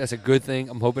 That's good. That's a good thing.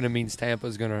 I'm hoping it means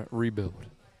Tampa's going to rebuild.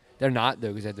 They're not,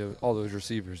 though, because they have all those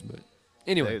receivers. But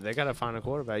anyway, They got to find a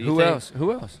quarterback. who else?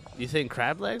 Who else? You think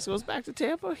Crablegs goes back to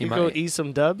Tampa? He might. go eat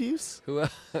some W's? Who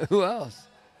else?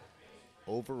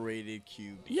 Overrated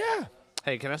QB. Yeah.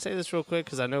 Hey, can I say this real quick?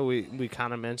 Because I know we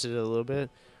kind of mentioned it a little bit.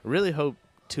 I really hope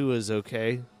Tua's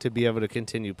okay to be able to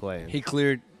continue playing. He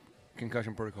cleared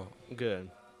concussion protocol. Good.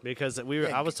 Because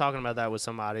I was talking about that with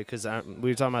somebody because we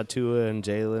were talking about Tua and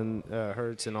Jalen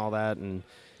Hurts and all that, and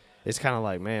it's kind of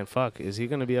like, man, fuck, is he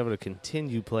going to be able to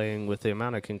continue playing with the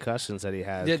amount of concussions that he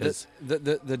has? Yeah, 'Cause-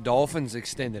 the Dolphins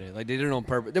extended it. Like they did it on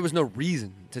purpose. There was no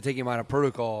reason to take him out of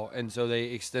protocol, and so they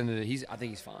extended it. I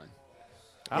think he's fine.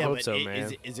 I hope so,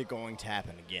 man. Is it going to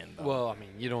happen again, though? Well, I mean,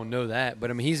 you don't know that,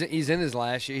 but I mean, he's in his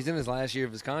last year. He's in his last year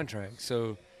of his contract,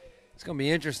 so it's going to be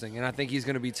interesting. And I think he's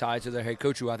going to be tied to their head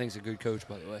coach, who I think is a good coach,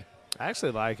 by the way. I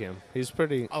actually like him. He's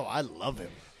pretty. oh, I love him.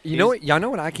 You know what? Y'all know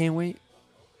what? I can't wait.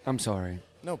 I'm sorry,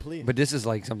 No, please. but this is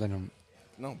like something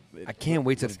no. I can't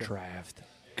wait to the draft.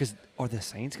 Because are the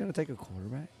Saints going to take a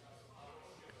quarterback?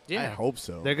 I hope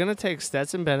so. They're gonna take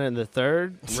Stetson Bennett in the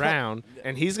 3rd round,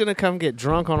 and he's gonna come get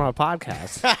drunk on our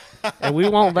podcast, and we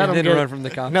won't let And him then get run from the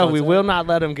cops No, we outside? will not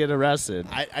let him get arrested.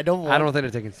 I don't want. I don't think they're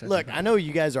taking Stetson. Look, I know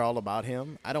you guys are all about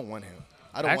him. I don't want him.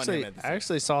 I don't want Actually, him at the I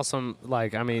actually saw some I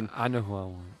know who I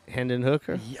want. Hendon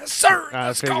Hooker. Yes, sir.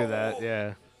 I figured that.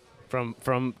 Yeah,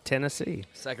 from Tennessee.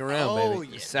 Second round, Oh,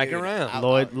 baby. yeah, Second dude.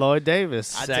 round. Lloyd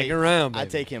Davis. I'd Second take- round, I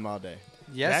baby. take him all day.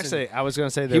 Yes, Actually, I was gonna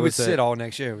say he there would was sit all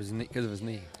next year because of his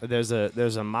knee. there's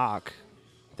a mock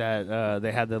that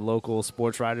they had the local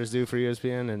sports writers do for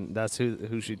ESPN, and that's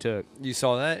who she took. You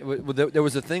saw that? There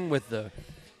was a thing with the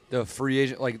free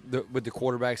agent, with the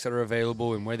quarterbacks that are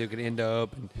available and where they could end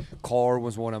up. And Carr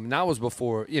was one of them. And that was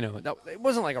before, it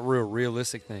wasn't like a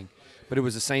realistic thing, but it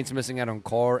was the Saints missing out on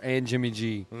Carr and Jimmy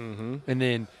G, and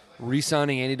then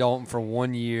re-signing Andy Dalton for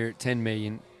 1 year, $10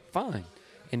 million, fine,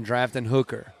 and drafting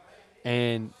Hooker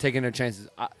and taking their chances.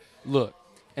 Look.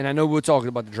 And I know we're talking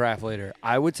about the draft later.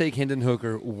 I would take Hendon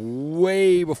Hooker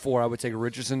way before I would take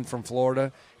Richardson from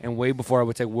Florida, and way before I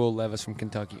would take Will Levis from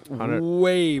Kentucky.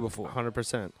 Way before.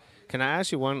 100%. Can I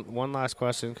ask you one last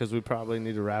question, because we probably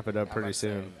need to wrap it up pretty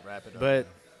soon. Wrap it up. But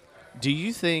do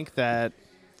you think that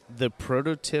the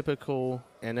prototypical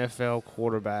NFL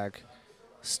quarterback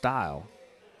style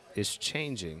is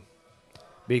changing?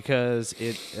 Because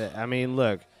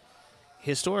look,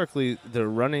 historically, the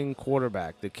running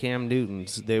quarterback, the Cam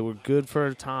Newtons, they were good for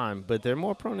a time, but they're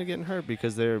more prone to getting hurt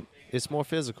because it's more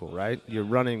physical, right? You're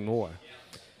running more.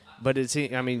 But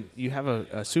you have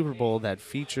a Super Bowl that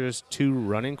features 2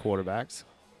 running quarterbacks.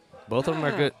 Both of them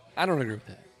are good. I don't agree with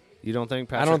that. You don't think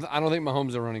Patrick? I don't think Mahomes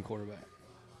is a running quarterback.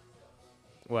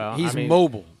 Well, He's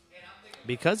mobile.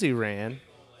 Because he ran,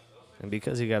 and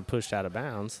because he got pushed out of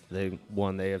bounds, they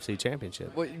won the AFC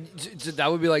Championship. Well,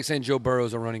 that would be like saying Joe Burrow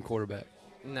is a running quarterback.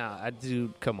 Nah,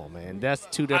 come on, man. That's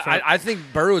 2 different. I think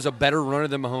Burrow is a better runner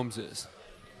than Mahomes is.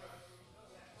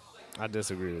 I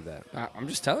disagree with that. I'm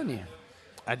just telling you.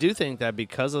 I do think that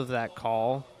because of that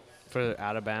call for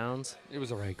out of bounds, It was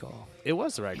the right call. it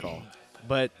was the right call.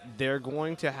 But they're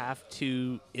going to have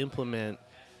to implement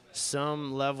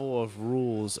some level of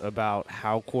rules about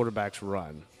how quarterbacks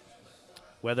run,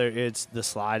 whether it's the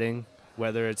sliding,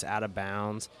 whether it's out of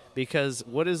bounds. Because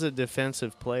what is a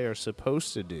defensive player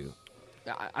supposed to do?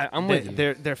 I'm with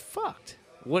you. They're fucked.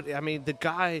 The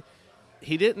guy,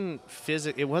 he didn't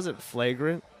it wasn't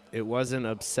flagrant. It wasn't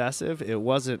obsessive. It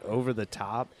wasn't over the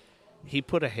top. He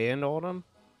put a hand on him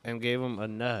and gave him a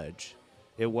nudge.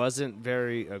 It wasn't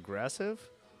very aggressive.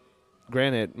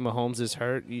 Granted, Mahomes is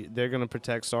hurt. They're going to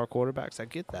protect star quarterbacks. I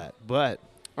get that. But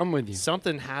I'm with you.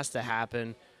 something has to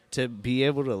happen to be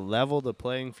able to level the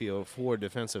playing field for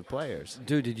defensive players.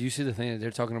 Dude, did you see the thing that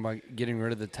they're talking about getting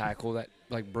rid of the tackle that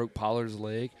broke Pollard's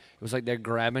leg? It was like they're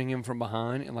grabbing him from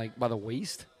behind and by the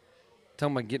waist.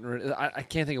 Talking about getting rid of I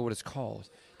can't think of what it's called.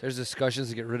 There's discussions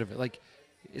to get rid of it.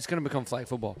 It's going to become flag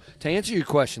football. To answer your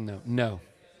question, though, no.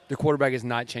 The quarterback is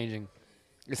not changing.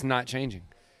 It's not changing.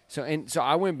 So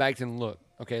I went back and looked.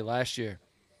 Okay, last year.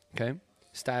 Okay,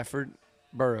 Stafford,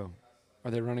 Burrow. Are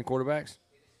they running quarterbacks?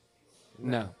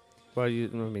 No. Well,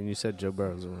 you said Joe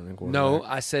Burrow's a running quarterback. No,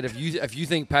 I said if you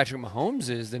think Patrick Mahomes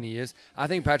is, then he is. I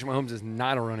think Patrick Mahomes is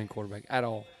not a running quarterback at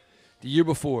all. The year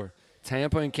before,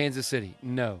 Tampa and Kansas City,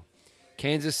 no.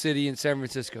 Kansas City and San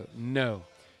Francisco, no.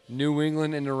 New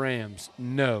England and the Rams,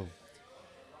 no.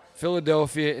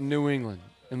 Philadelphia and New England,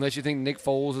 unless you think Nick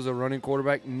Foles is a running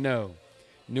quarterback, no.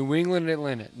 New England and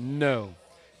Atlanta, no.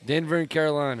 Denver and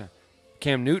Carolina,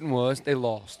 Cam Newton was, they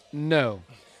lost, no.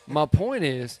 My point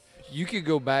is, you could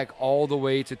go back all the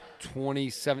way to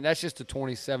 27. That's just to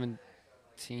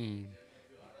 2017.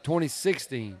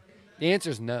 2016. The answer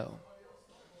is no.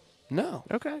 No.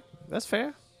 Okay, that's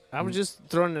fair. I was just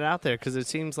throwing it out there because it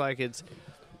seems like it's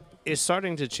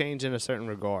starting to change in a certain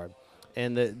regard.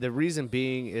 And the reason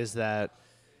being is that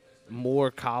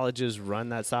more colleges run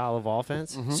that style of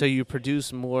offense, so you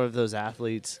produce more of those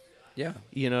athletes. Yeah.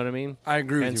 You know what I mean? I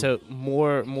agree with and you. so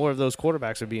more of those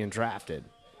quarterbacks are being drafted.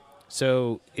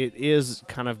 So it is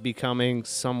kind of becoming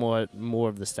somewhat more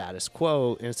of the status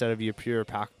quo instead of your pure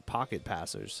pocket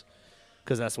passers,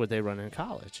 because that's what they run in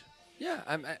college. Yeah,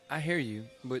 I hear you,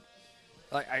 but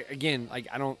I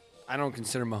don't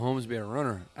consider Mahomes to be a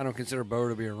runner. I don't consider Burrow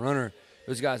to be a runner.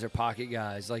 Those guys are pocket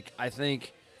guys. I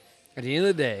think at the end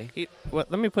of the day,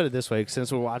 Let me put it this way: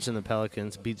 since we're watching the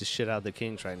Pelicans beat the shit out of the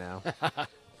Kings right now,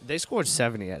 they scored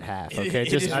 70 at half. Okay, I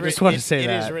just want to say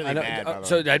that. It is really I know, bad. by the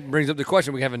so way. that brings up the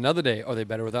question: we have another day. Are they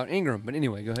better without Ingram? But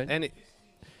anyway, go ahead. Anyway,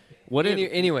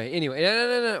 Anyway,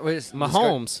 no.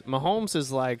 Mahomes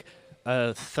is like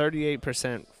a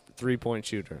 38% three-point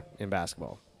shooter in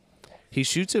basketball. He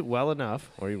shoots it well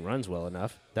enough, or he runs well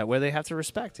enough, that way they have to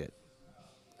respect it.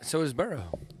 So is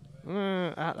Burrow.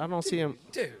 I don't see him.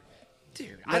 Dude,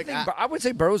 Look, I would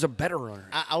say Burrow's a better runner.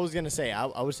 I was gonna say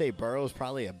I would say Burrow's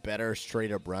probably a better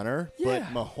straight up runner, Yeah.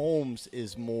 but Mahomes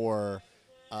is more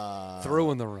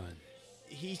Throwing the run.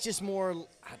 he's just more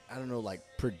I don't know, like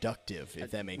productive,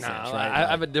 if that makes Nah, sense, I right?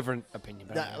 have a different opinion.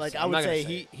 But Like, like I'm I would not gonna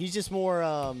say it. he's just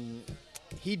more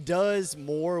he does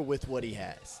more with what he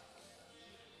has.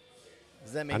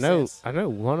 Does that make sense? I know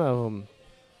one of them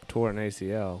tore an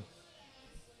ACL.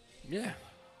 Yeah.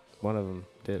 One of them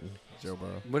didn't. Joe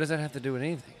Burrow. What does that have to do with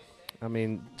anything? I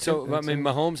mean,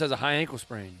 Mahomes has a high ankle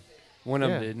sprain. One of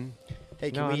them Yeah. didn't.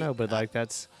 Hey, can No, we, I know, but like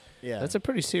that's yeah. a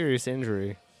pretty serious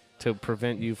injury to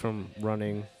prevent you from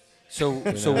running. So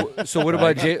know? so what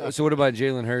about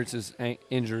Jalen Hurts'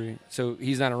 injury? So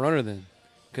he's not a runner then,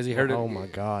 because he hurt it. Oh my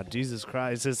God, Jesus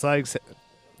Christ! It's like,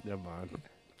 never mind.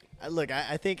 Look,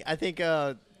 I think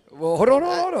Well, hold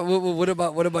on. What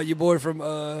about your boy from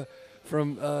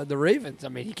the Ravens? I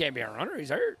mean, he can't be a runner. He's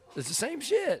hurt. It's the same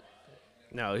shit.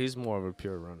 No, he's more of a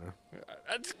pure runner.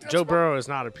 That's Joe Burrow is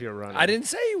not a pure runner. I didn't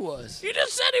say he was. You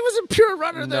just said he was a pure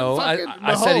runner. No,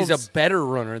 I said he's a better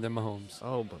runner than Mahomes.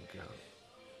 Oh my God.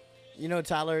 you know,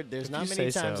 Tyler, there's If not you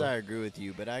many say times so. I agree with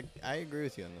you, but I agree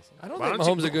with you on this one. I don't Why think don't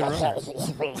Mahomes is a good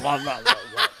runner.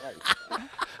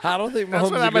 I don't think That's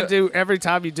Mahomes what is I'm a gonna good. do every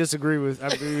time you disagree with. I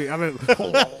mean,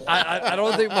 I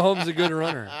don't think Mahomes is a good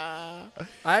runner.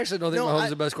 I actually don't think No, Mahomes I- is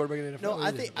the best quarterback in the NFL. No, I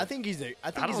either. think he's a I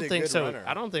he's don't a think good so. runner.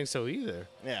 I don't think so either.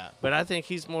 Yeah. But I think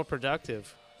he's more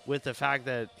productive with the fact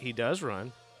that he does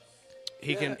run.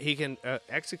 He can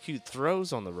execute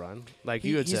throws on the run, like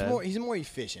you had he's said. he's more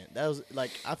efficient. That was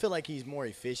like I feel like he's more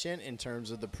efficient in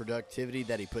terms of the productivity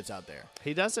that he puts out there.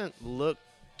 He doesn't look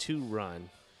to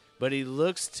run, but he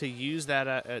looks to use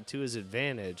that to his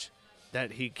advantage,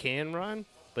 that he can run,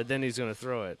 but then he's going to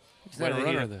throw it. He's not a Whether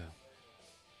he- runner though.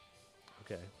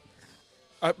 Okay.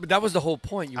 But that was the whole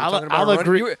point. You were I'll- talking about I'll a running,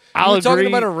 agree- You were I'll talking agree.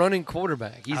 about a running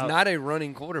quarterback. He's I'll- not a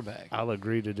running quarterback. I'll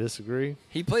agree to disagree.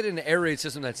 He played in an air raid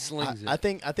system that slings I it.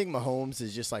 think Mahomes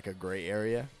is just like a gray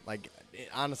area. Like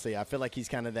honestly, I feel like he's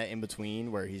kind of that in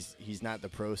between where he's not the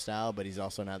pro style, but he's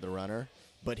also not the runner.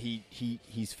 But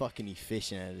he's fucking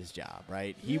efficient at his job,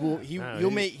 right? No,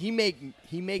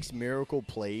 He makes miracle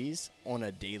plays on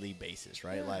a daily basis,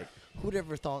 right? Like who'd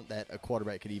ever thought that a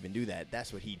quarterback could even do that?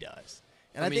 That's what he does,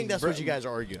 and I I, mean, think that's Brett- what you guys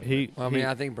are arguing. He I mean,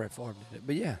 I think Brett Favre did it,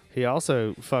 but yeah, he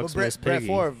also fucks but Miss Brett Piggy.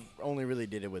 Favre only really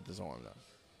did it with his arm, though.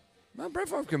 well, Brett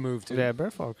Favre can move too. Yeah,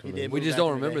 Brett Favre. He can did. move. We move just back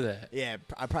don't in the remember day. that. Yeah,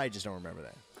 I probably just don't remember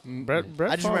that. Brett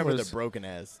I just Favre remember was, the broken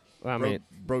ass. I mean,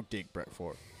 broke dick Brett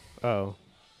Favre. oh,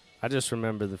 I just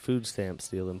remember the food stamp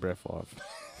stealing Brett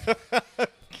Favre.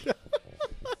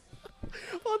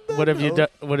 What have you done?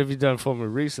 What have you done for me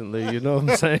recently? You know what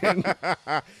I'm saying?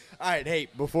 All right, hey,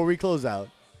 before we close out,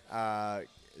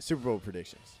 Super Bowl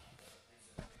predictions.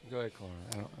 Go ahead,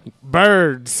 Carl.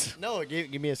 Birds, No,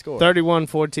 give me a score.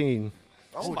 31-14.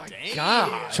 Oh my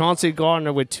God. Chauncey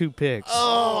Gardner with 2 picks.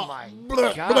 Oh my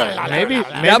God. Maybe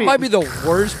That might be the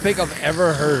worst pick I've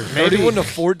ever heard. Maybe.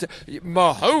 31-14.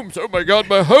 Mahomes. Oh my God,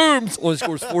 Mahomes only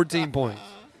scores 14 points.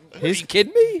 Are you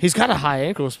kidding me? He's got a high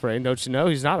ankle sprain, don't you know?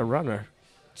 He's not a runner.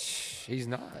 He's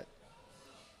not.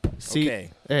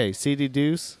 Okay. Hey, CD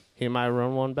Deuce, he might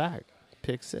run one back.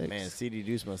 Pick 6. Man, CD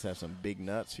Deuce must have some big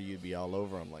nuts for you to be all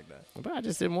over him like that. But I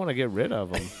just didn't want to get rid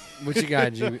of him. What you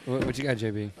got, JB? What you got,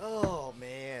 JB? Oh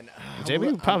man,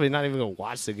 JB probably not even going to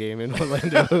watch the game in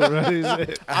Orlando.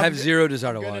 Right? I have zero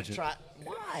desire to I'm gonna watch it. try.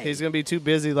 Why? He's going to be too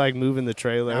busy like moving the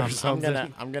trailer or I'm something.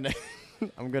 I'm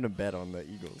gonna bet on the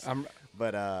Eagles. I'm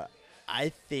But I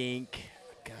think,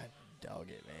 God dog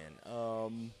it,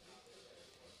 man.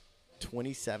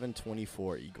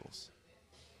 27-24 Eagles.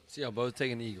 see y'all both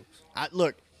taking the Eagles.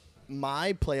 Look,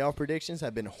 my playoff predictions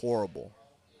have been horrible,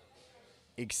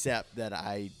 except that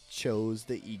I chose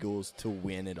the Eagles to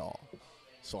win it all.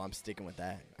 So I'm sticking with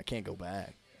that. I can't go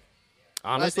back.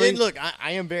 Honestly, And look,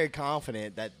 I am very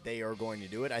confident that they are going to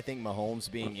do it. I think Mahomes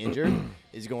being injured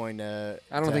is going to.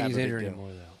 I don't to think have he's a big injured deal. anymore,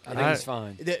 though. I think he's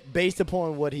fine. Based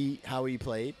upon how he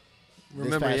played,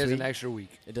 Remember, he past has an week- extra week.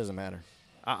 it doesn't matter.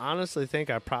 I honestly think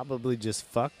I probably just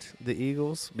fucked the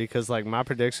Eagles because like my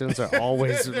predictions are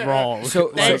always wrong. So,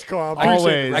 Thanks, so Carl.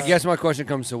 Always. I guess my question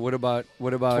comes to what about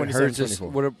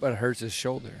 27-24. Hurts'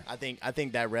 shoulder? I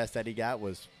think that rest that he got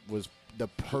was the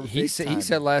perfect. He said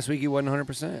timing. last week he wasn't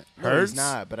 100%. No, he's Hurts?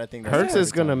 not, but I think that's Hurts the is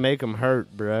perfect gonna timing. make him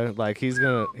hurt, bro. Like he's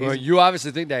gonna. Well, you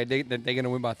obviously think that they're gonna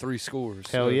win by 3 scores.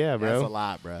 Hell yeah, That's a bro.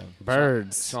 lot, bro.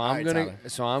 Birds. So All I'm right, gonna. Tyler.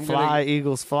 So I'm Fly, gonna.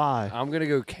 Eagles, fly. I'm gonna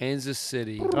go Kansas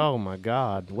City. Oh my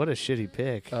God, what a shitty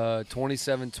pick.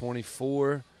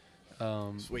 27-24.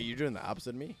 Wait, you're doing the opposite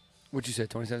of me. What you said?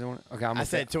 27-20? Okay, I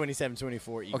said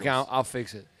 27-24 Eagles. Okay, I'll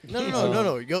fix it.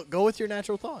 No. Go with your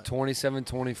natural thought.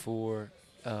 27-24.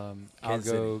 I'll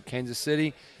Kansas go Kansas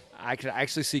City. I could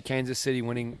actually see Kansas City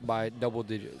winning by double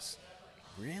digits.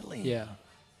 Really? Yeah,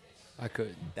 I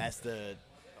could. That's the.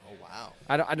 Oh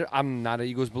wow. I'm not an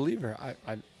Eagles believer.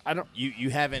 I don't. You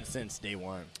haven't since day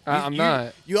one. I'm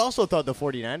not. You also thought the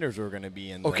 49ers were going to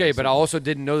be in. Okay, but I also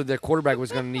didn't know that their quarterback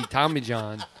was going to need Tommy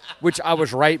John, which I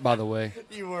was right, by the way.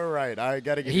 You were right. I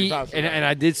got to give you He props. and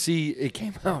I did see it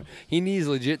came out. He needs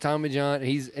legit Tommy John.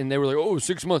 And they were like, oh,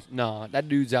 6 months. Nah, that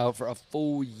dude's out for a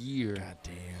full year. God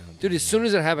damn. Dude, as soon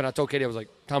as it happened, I told Katie, I was like,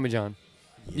 Tommy John.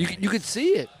 You could see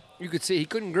it. You could see he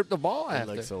couldn't grip the ball It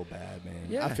after. looks so bad, man.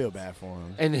 Yeah. I feel bad for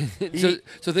him. And then,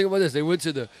 so think about this. They went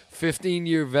to the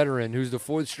 15-year veteran who's the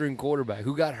 4th-string quarterback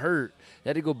who got hurt. They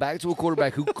had to go back to a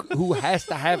quarterback who has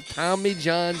to have Tommy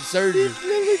John surgery.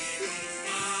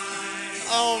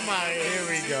 Oh my! Here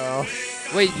we go.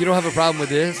 Wait, you don't have a problem with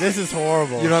this? This is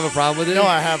horrible. You don't have a problem with it? No,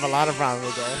 I have a lot of problems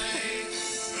with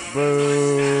that.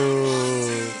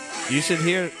 Boo. You should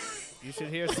hear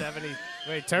 70.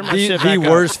 Wait, turn my shit the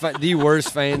back up. the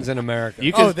worst fans in America.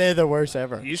 You Oh, could, they're the worst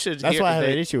ever. you should That's hear, why I have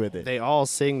they, an issue with it. They all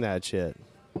sing that shit.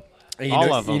 And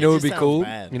all of them. You know It what'd be just cool? sounds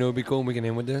bad. You know what'd be cool? And we can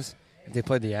end with this. If they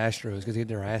played the Astros because they get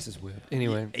their asses whipped.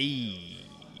 Anyway, Hey,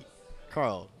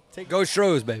 Carl, go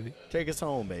Stros, baby. take us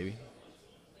home, baby.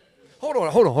 Hold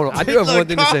on. I do have one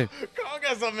thing to say. Carl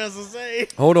got something else to say.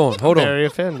 Hold on. Very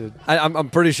offended. I'm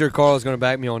pretty sure Carl's going to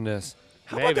back me on this.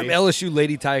 How about them Maybe. LSU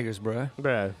Lady Tigers, bro?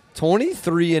 Bruh.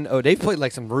 23-0. They played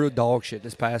like some real dog shit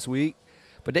this past week,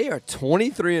 but they are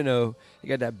 23-0. You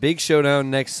got that big showdown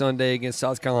next Sunday against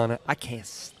South Carolina. I can't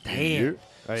stand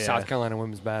Oh, yeah. South Carolina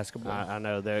women's basketball. I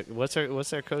know. What's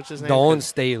their coach's name? Dawn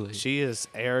Staley. She is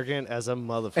arrogant as a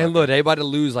motherfucker. And look, they about to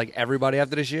lose like everybody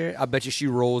after this year. I bet you she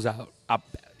rolls out. I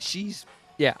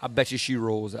bet you she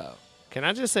rolls out. Can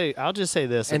I just say? I'll just say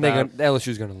this. And about, the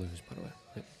LSU's going to lose, by the way.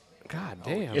 God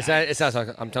damn. It's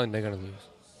not. I'm telling you, they're going to lose.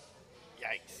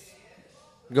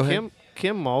 Yikes. Go ahead.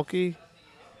 Kim Mulkey.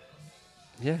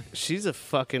 Yeah. She's a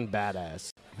fucking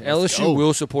badass. LSU go.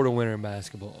 will support a winner in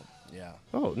basketball. Yeah.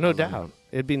 Oh, no doubt.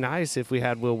 It'd be nice if we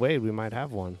had Will Wade. We might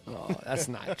have one. Oh, that's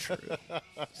not true.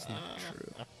 That's not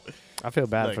true. I feel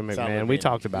bad Look, for Solomon McMahon. We Bailey.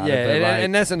 talked about Yeah, it, but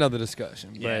and that's another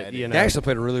discussion. Yeah, but it you is. know, They actually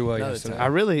played really well Another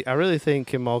yesterday. I really think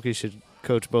Kim Mulkey should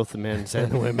coach both the men's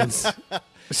and the women's.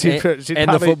 She'd and probably,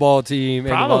 the football team.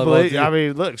 And the volleyball Probably. team. I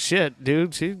mean, look, shit,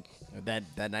 dude. She. That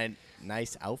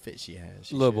nice outfit she has.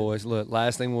 She Look, should. boys,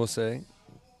 last thing we'll say.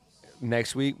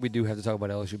 Next week, we do have to talk about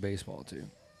LSU baseball, too.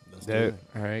 Let's do Dude. it.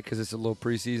 All right? Because it's a little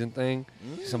preseason thing.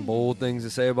 Some bold things to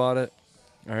say about it.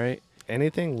 All right?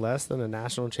 Anything less than a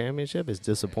national championship is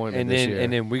disappointment And this then year.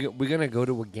 and then we're going to go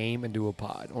to a game and do a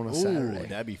pod on a Ooh, Saturday.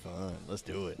 that'd be fun. Let's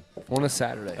do it. On a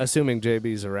Saturday. Assuming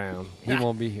JB's around. He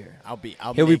won't be here. I'll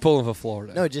He'll be make- pulling for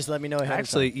Florida. No, just let me know ahead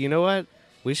Actually, of time. you know what?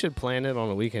 We should plan it on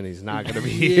the weekend. He's not going to be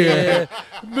here.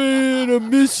 Yeah. Man, I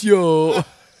miss y'all.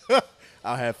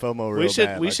 I'll have FOMO real We should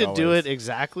bad, we like should do always. it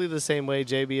exactly the same way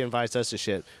JB invites us to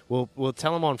shit. We'll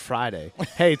tell him on Friday.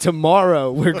 Hey,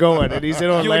 tomorrow we're going, and he's in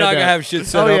Orlando. You and I gonna have shit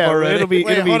set oh, up yeah, already. It'll be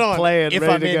Wait, it'll be hold on. planned, If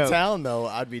ready I'm to in go. town, though,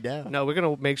 I'd be down. No, we're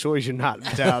gonna make sure you're not in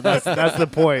town. That's the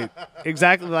point.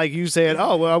 Exactly like you said.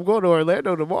 Oh well, I'm going to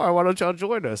Orlando tomorrow. Why don't y'all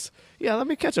join us? Yeah, let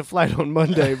me catch a flight on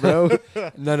Monday, bro.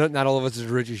 No, not all of us as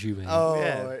rich as you, man. Oh,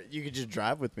 Yeah. you could just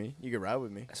drive with me. You could ride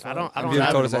with me. I don't You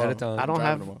have told us tomorrow. ahead of time. I don't driving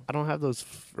have tomorrow. I don't have those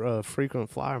frequent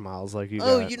flyer miles like you.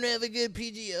 Oh, got. you don't have a good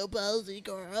PGO policy,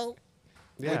 Carl?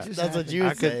 Yeah. That's what you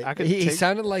would say. I could He take-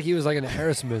 sounded like he was like an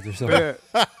Aerosmith or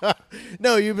something.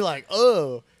 No, you'd be like,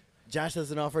 oh, Josh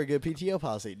doesn't offer a good PTO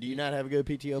policy. Do you not have a good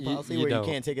PTO policy you where don't.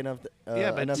 you can't take enough?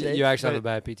 Yeah, but enough you days? You actually have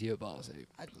But- a bad PTO policy.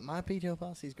 My PTO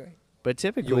policy is great. But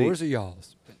typically, Yours or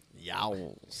y'all's?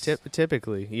 Yowls.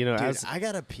 typically, you know, Dude, as I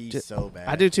got to pee Ti- so bad.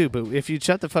 I do too. But if you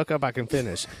shut the fuck up, I can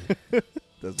finish. That's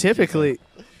what Typically, he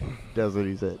said. That's what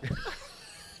he said.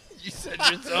 You said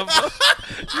yourself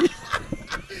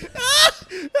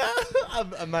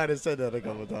I might have said that a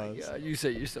couple times. Yeah, you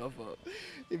set yourself up.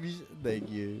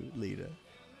 Thank you, Lita.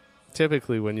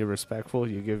 typically when you're respectful,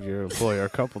 you give your employer a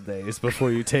couple days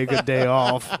before you take a day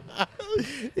off,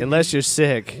 unless you're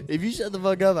sick. If you shut the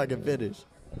fuck up, I can finish.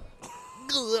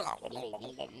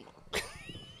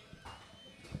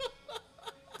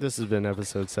 This has been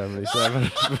episode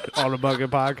 77 on the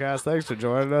Bucket Podcast. Thanks for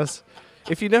joining us.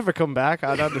 If you never come back,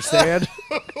 I'd understand.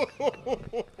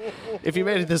 If you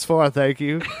made it this far, thank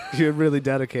you. You're really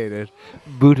dedicated.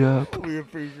 Boot up. We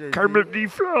appreciate Kermit the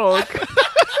Frog.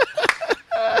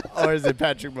 Or is it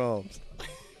Patrick Mahomes?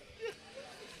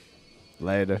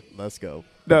 Later. Let's go.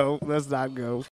 No, let's not go.